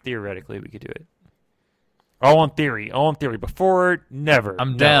theoretically we could do it. All in theory. Before, never.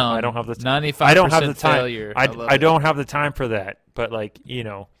 I'm No, down. I don't have the 95% I don't have the time. failure. I don't have the time for that. But like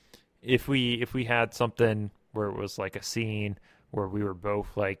if we had something where it was like a scene where we were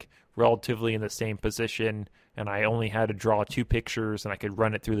both like relatively in the same position, and I only had to draw 2 pictures, and I could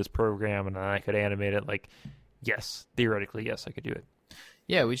run it through this program, and then I could animate it. Like, yes, theoretically, yes, I could do it.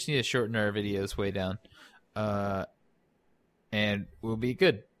 Yeah, we just need to shorten our videos way down. And we'll be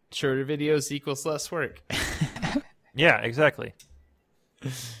good. Shorter videos equals less work. Yeah, exactly.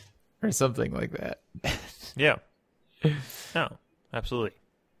 Or something like that. Yeah. No, absolutely.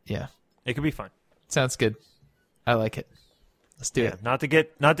 Yeah. It could be fun. Sounds good. I like it. Let's do Yeah, it. not to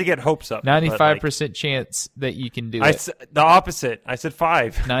get hopes up. 95% chance that you can do it. The opposite. I said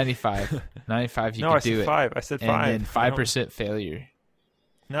 5. 95. 95 you No, can I said do it. 5. I said 5. And then 5% failure.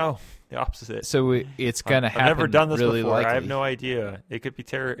 No, the opposite. So it's going to happen. I've never done this really before. likely. I have no idea. It could be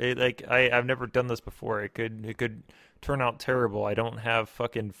terrible. Like I've never done this before. It could turn out terrible. I don't have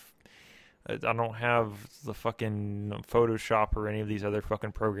the fucking Photoshop or any of these other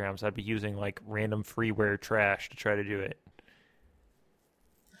fucking programs. I'd be using like random freeware trash to try to do it.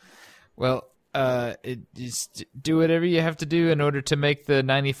 Well, just do whatever you have to do in order to make the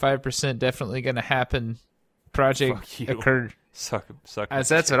 95% definitely going to happen project Fuck you. occur. Suck.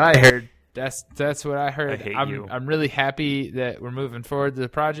 That's what I heard. That's what I heard. I hate you. I'm really happy that we're moving forward to the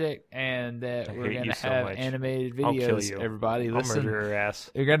project and that I we're hate going you to so have much. animated I'll kill videos. you. Everybody, I'll listen. murder your ass.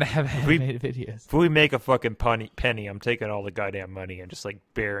 You're going to have animated videos. If we make a fucking penny, I'm taking all the goddamn money and just like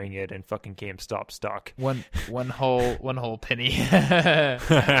burying it in fucking GameStop stock. One whole penny.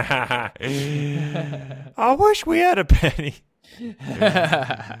 I wish we had a penny.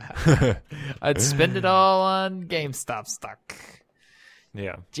 I'd spend it all on GameStop stock.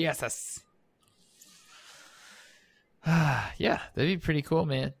 Yeah. Jesus. Yeah, that'd be pretty cool,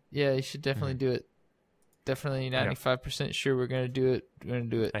 man. Yeah, you should definitely do it. Definitely 95% sure we're going to do it. We're going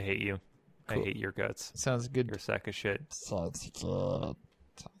to do it. I hate you. Cool. I hate your guts. Sounds good. You're a sack of shit. Sounds good.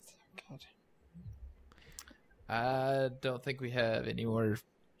 I don't think we have any more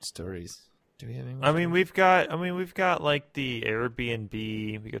stories. Do we have any more? I mean, we've got like the Airbnb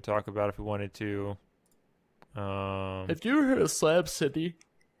we could talk about if we wanted to. Have you ever heard of Slab City?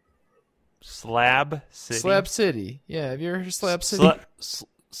 Slab City. Slab City. Yeah, have you ever heard of Slab City?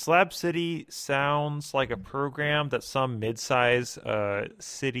 Slab City sounds like a program that some mid-size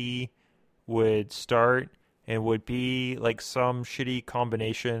city would start, and would be like some shitty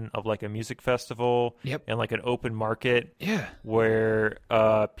combination of like a music festival and like an open market. Yeah. Where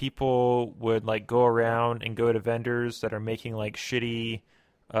people would like go around and go to vendors that are making like shitty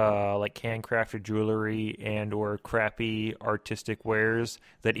like handcrafted jewelry and or crappy artistic wares,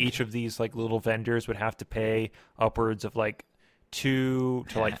 that each of these like little vendors would have to pay upwards of like $200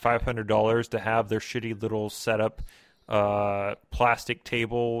 to like $500 to have their shitty little setup plastic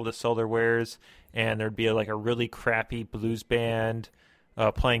table to sell their wares, and there'd be like a really crappy blues band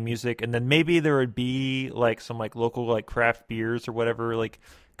playing music, and then maybe there would be like some like local like craft beers or whatever, like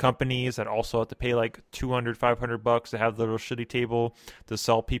companies that also have to pay like $200-$500 to have the little shitty table to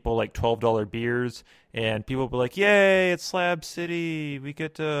sell people like $12 beers, and people will be like, yay, it's Slab City, we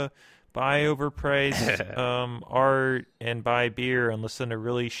get to buy overpriced art and buy beer and listen to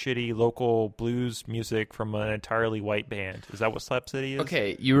really shitty local blues music from an entirely white band. Is that what Slab City is?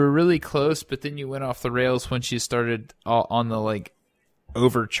 Okay, you were really close, but then you went off the rails when she started on the like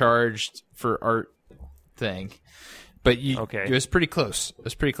overcharged for art thing. But it was pretty close. It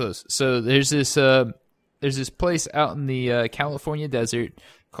was pretty close. So there's this place out in the California desert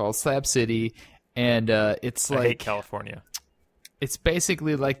called Slab City, and it's like I hate California. It's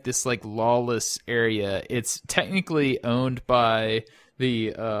basically like this like lawless area. It's technically owned by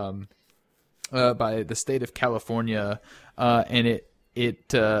the state of California, and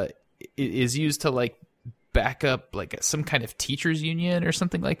it is used to like back up like some kind of teachers union or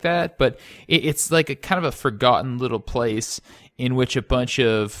something like that. But it's like a kind of a forgotten little place in which a bunch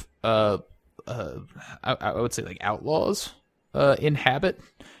of I would say like outlaws inhabit.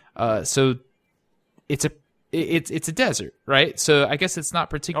 So it's a desert, right? So I guess it's not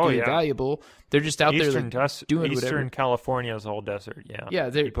particularly valuable. They're just out there like, doing whatever. Eastern California is all desert. Yeah. Yeah.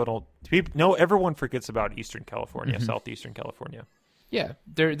 Everyone forgets about Eastern California, Southeastern California. Yeah.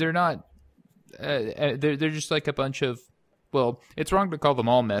 They're not. They're just like a bunch of. Well, it's wrong to call them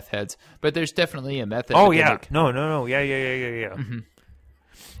all meth heads, but there's definitely a meth. Oh epidemic. yeah. No. Yeah. Mm-hmm.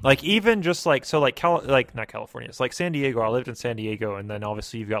 Like even just like so like not California, it's like San Diego. I lived in San Diego, and then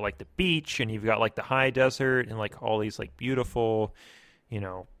obviously you've got like the beach, and you've got like the high desert, and like all these like beautiful,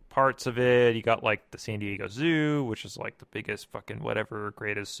 parts of it. You got like the San Diego Zoo, which is like the biggest fucking whatever,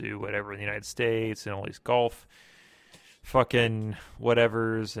 greatest zoo, whatever in the United States, and all these golf fucking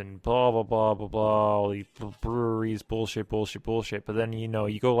whatevers and blah blah blah blah blah, all these breweries, bullshit. But then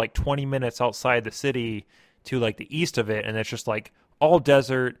you go like 20 minutes outside the city to like the east of it, and it's just like all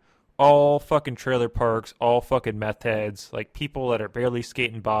desert, all fucking trailer parks, all fucking meth heads, like people that are barely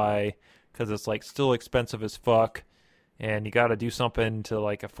skating by because it's like still expensive as fuck, and you got to do something to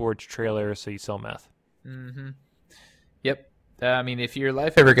like afford your trailer, so you sell meth. Mm-hmm. Yep. I mean, if your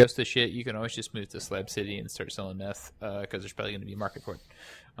life ever goes to shit, you can always just move to Slab City and start selling meth because there's probably going to be a market for it.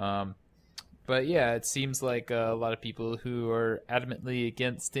 But yeah, it seems like a lot of people who are adamantly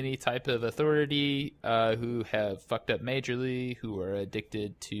against any type of authority, who have fucked up majorly, who are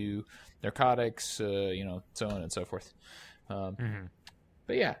addicted to narcotics, so on and so forth. But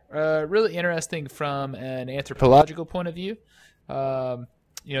yeah, really interesting from an anthropological point of view. There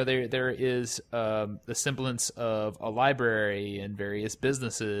is the semblance of a library and various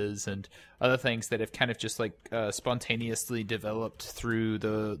businesses and other things that have kind of just like spontaneously developed through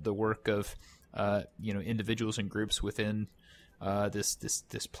the work of individuals and groups within this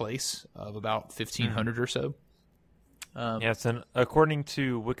place of about 1,500 or so. According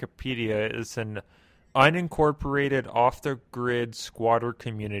to Wikipedia, it's an unincorporated off-the-grid squatter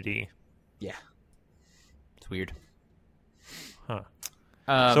community. Yeah, it's weird. Huh.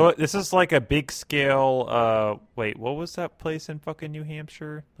 So this is like a big scale. Wait, what was that place in fucking New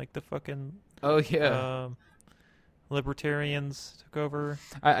Hampshire? Like the fucking libertarians took over.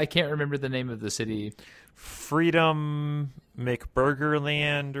 I can't remember the name of the city. Freedom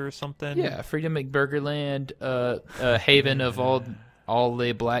McBurgerland or something. Yeah, Freedom McBurgerland, haven of all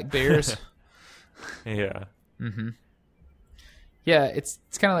the black bears. Yeah. Mm-hmm. Yeah, it's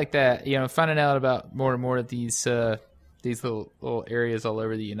kind of like that. Finding out about more and more of these little areas all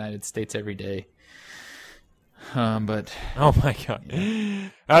over the United States every day. But oh my god! Yeah.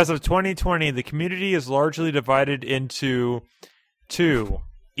 As of 2020, the community is largely divided into two: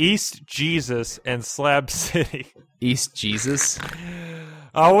 East Jesus and Slab City. East Jesus?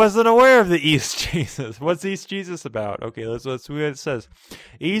 I wasn't aware of the East Jesus. What's East Jesus about? Okay, let's see what it says.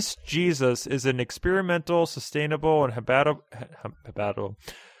 East Jesus is an experimental, sustainable, and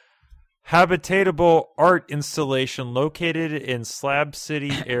habitatable art installation located in Slab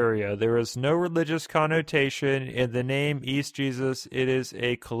City area. There is no religious connotation in the name East Jesus. It is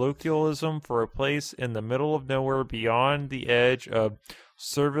a colloquialism for a place in the middle of nowhere beyond the edge of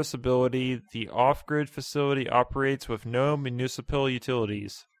serviceability. The off-grid facility operates with no municipal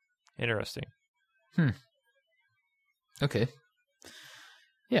utilities. Interesting. Okay.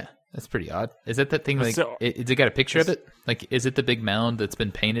 Yeah, that's pretty odd. Is that thing like? Is it got a picture of it? Like, is it the big mound that's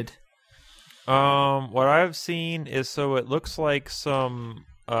been painted? What I've seen is it looks like some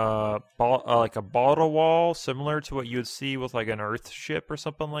like a bottle wall, similar to what you would see with like an Earth ship or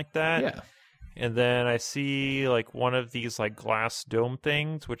something like that. Yeah. and then I see like one of these like glass dome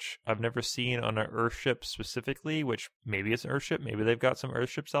things, which I've never seen on an Earthship specifically, which maybe it's an Earthship. Maybe they've got some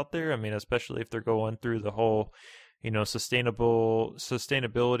Earthships out there. I mean, especially if they're going through the whole,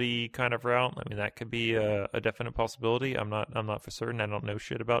 sustainability kind of route. I mean, that could be a definite possibility. I'm not for certain. I don't know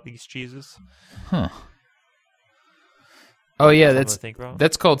shit about East Jesus. Huh. Oh yeah, Something to think about.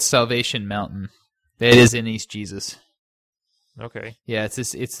 that's called Salvation Mountain. It is in East Jesus. Okay, Yeah,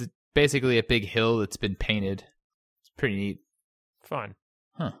 it's basically a big hill that's been painted. It's pretty neat. fun.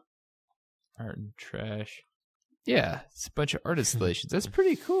 Huh. Art and trash. Yeah, it's a bunch of art installations. That's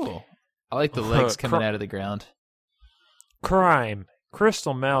pretty cool. I like the legs coming out of the ground. Crime.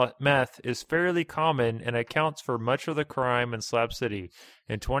 Crystal meth is fairly common and accounts for much of the crime in Slab City.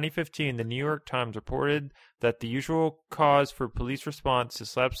 In 2015, the New York Times reported that the usual cause for police response to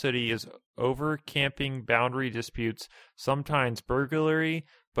Slab City is over-camping boundary disputes, sometimes burglary,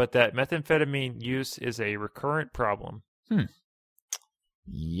 but that methamphetamine use is a recurrent problem.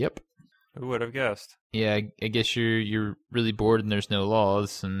 Yep. Who would have guessed? Yeah, I guess you're really bored and there's no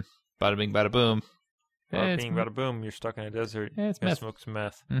laws, and bada bing, bada boom. Bing, bada boom, you're stuck in a desert. Yeah, it's Gonna meth. smoke some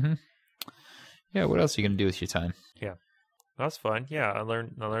meth. Mm-hmm. Yeah, what else are you going to do with your time? That's fun. Yeah, I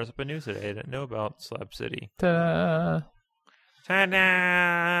learned something new today. I didn't know about Slab City. Ta-da!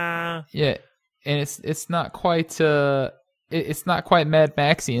 Ta-da! Yeah, and it's not quite it's not quite Mad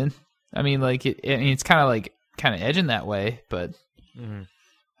Maxian. I mean, like it's kind of edging that way, but Mhm.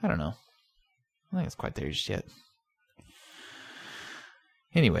 I don't know. I don't think it's quite there just yet.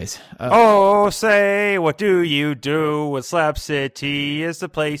 Anyways, Oh, say, what do you do when Slab City is the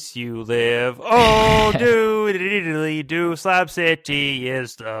place you live? Oh, do Slab City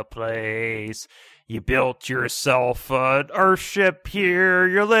is the place. You built yourself an Earthship here.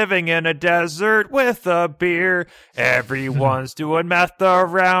 You're living in a desert with a beer. Everyone's doing meth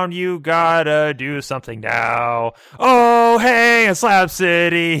around. You gotta do something now. Oh, hey, in Slab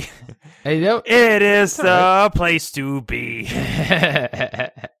City. hey, no, It is the place to be.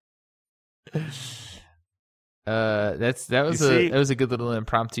 that was a good little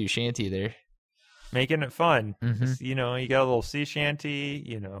impromptu shanty there. Making it fun. Mhm. You got a little sea shanty,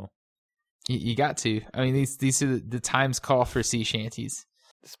 You got to. I mean, these are the times call for sea shanties.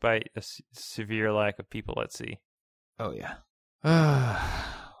 despite a severe lack of people at sea. Oh yeah.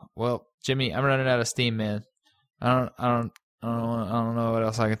 Well, Jimmy, I'm running out of steam, man. I don't know what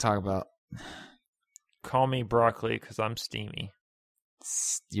else I can talk about. Call me broccoli because I'm steamy.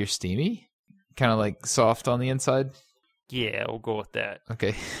 You're steamy? Kind of like soft on the inside? Yeah, we'll go with that.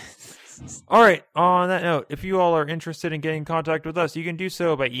 Okay. All right, on that note, if you all are interested in getting in contact with us, you can do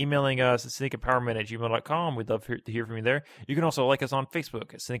so by emailing us at cynicempowerment@gmail.com. We'd love to hear from you there. You can also like us on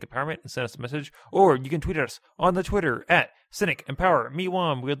Facebook at Cynic Empowerment and send us a message, or you can tweet at us on the Twitter at Cynic Empower Me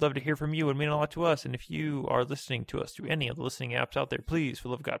One. We'd love to hear from you and mean a lot to us. And if you are listening to us through any of the listening apps out there, please, for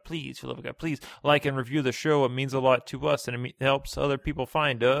the love of God, please like and review the show. It means a lot to us, and it helps other people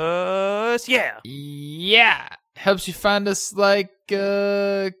find us. Yeah. Yeah. Helps you find us like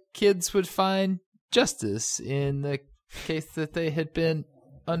kids would find justice in the case that they had been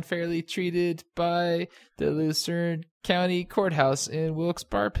unfairly treated by the Lucerne County Courthouse in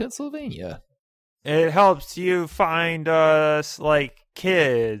Wilkes-Barre, Pennsylvania. It helps you find us like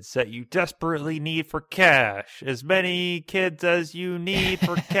kids that you desperately need for cash. As many kids as you need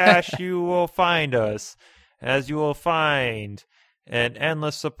for cash, you will find us. As you will find an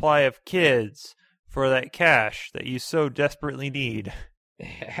endless supply of kids for that cash that you so desperately need.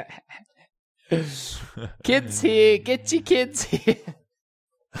 Kids here, get your kids here.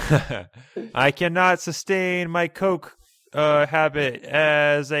 I cannot sustain my coke habit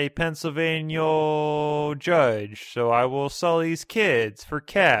as a Pennsylvania judge, so I will sell these kids for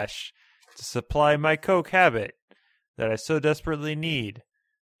cash to supply my coke habit that I so desperately need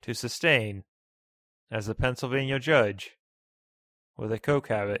to sustain as a Pennsylvania judge with a coke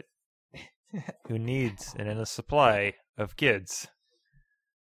habit who needs an endless supply of kids.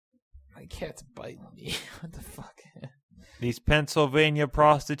 My cat's biting me. What the fuck? These Pennsylvania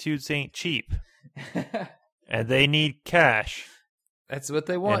prostitutes ain't cheap, and they need cash. That's what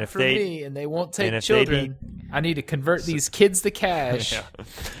they want from they- me, and they won't take and if they children. I need to convert these kids to cash.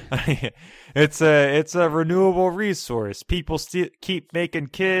 Yeah. It's a renewable resource. People keep making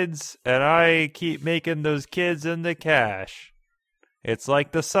kids, and I keep making those kids into cash. It's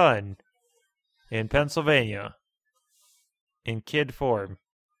like the sun in Pennsylvania in kid form.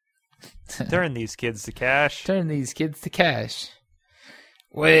 Turn these kids to cash. Turn these kids to cash.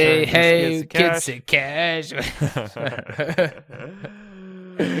 Way, Turn these hey, kids kids to cash.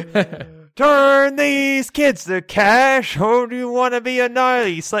 Turn these kids to cash, or do you want to be a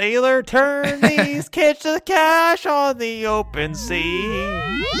gnarly sailor? Turn these kids to cash on the open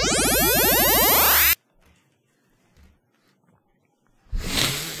sea.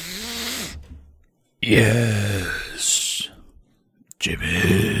 Yes,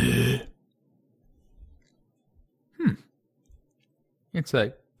 Jimmy. It's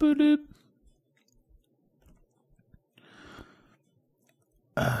like, boop.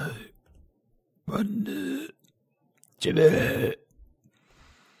 Jimmy.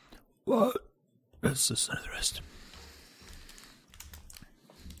 What? Let's listen to the rest.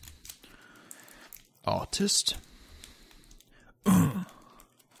 Artist.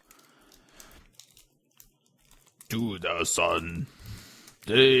 To the sun.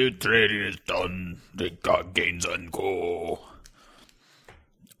 The trading is done. They got gains and go.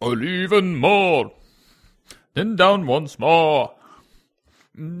 I'll even more. Then down once more.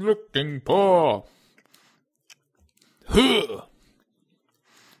 Looking poor. Huh.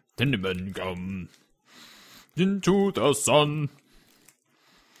 Then the men come into the sun.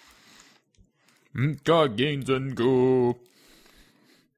 Got gains and go.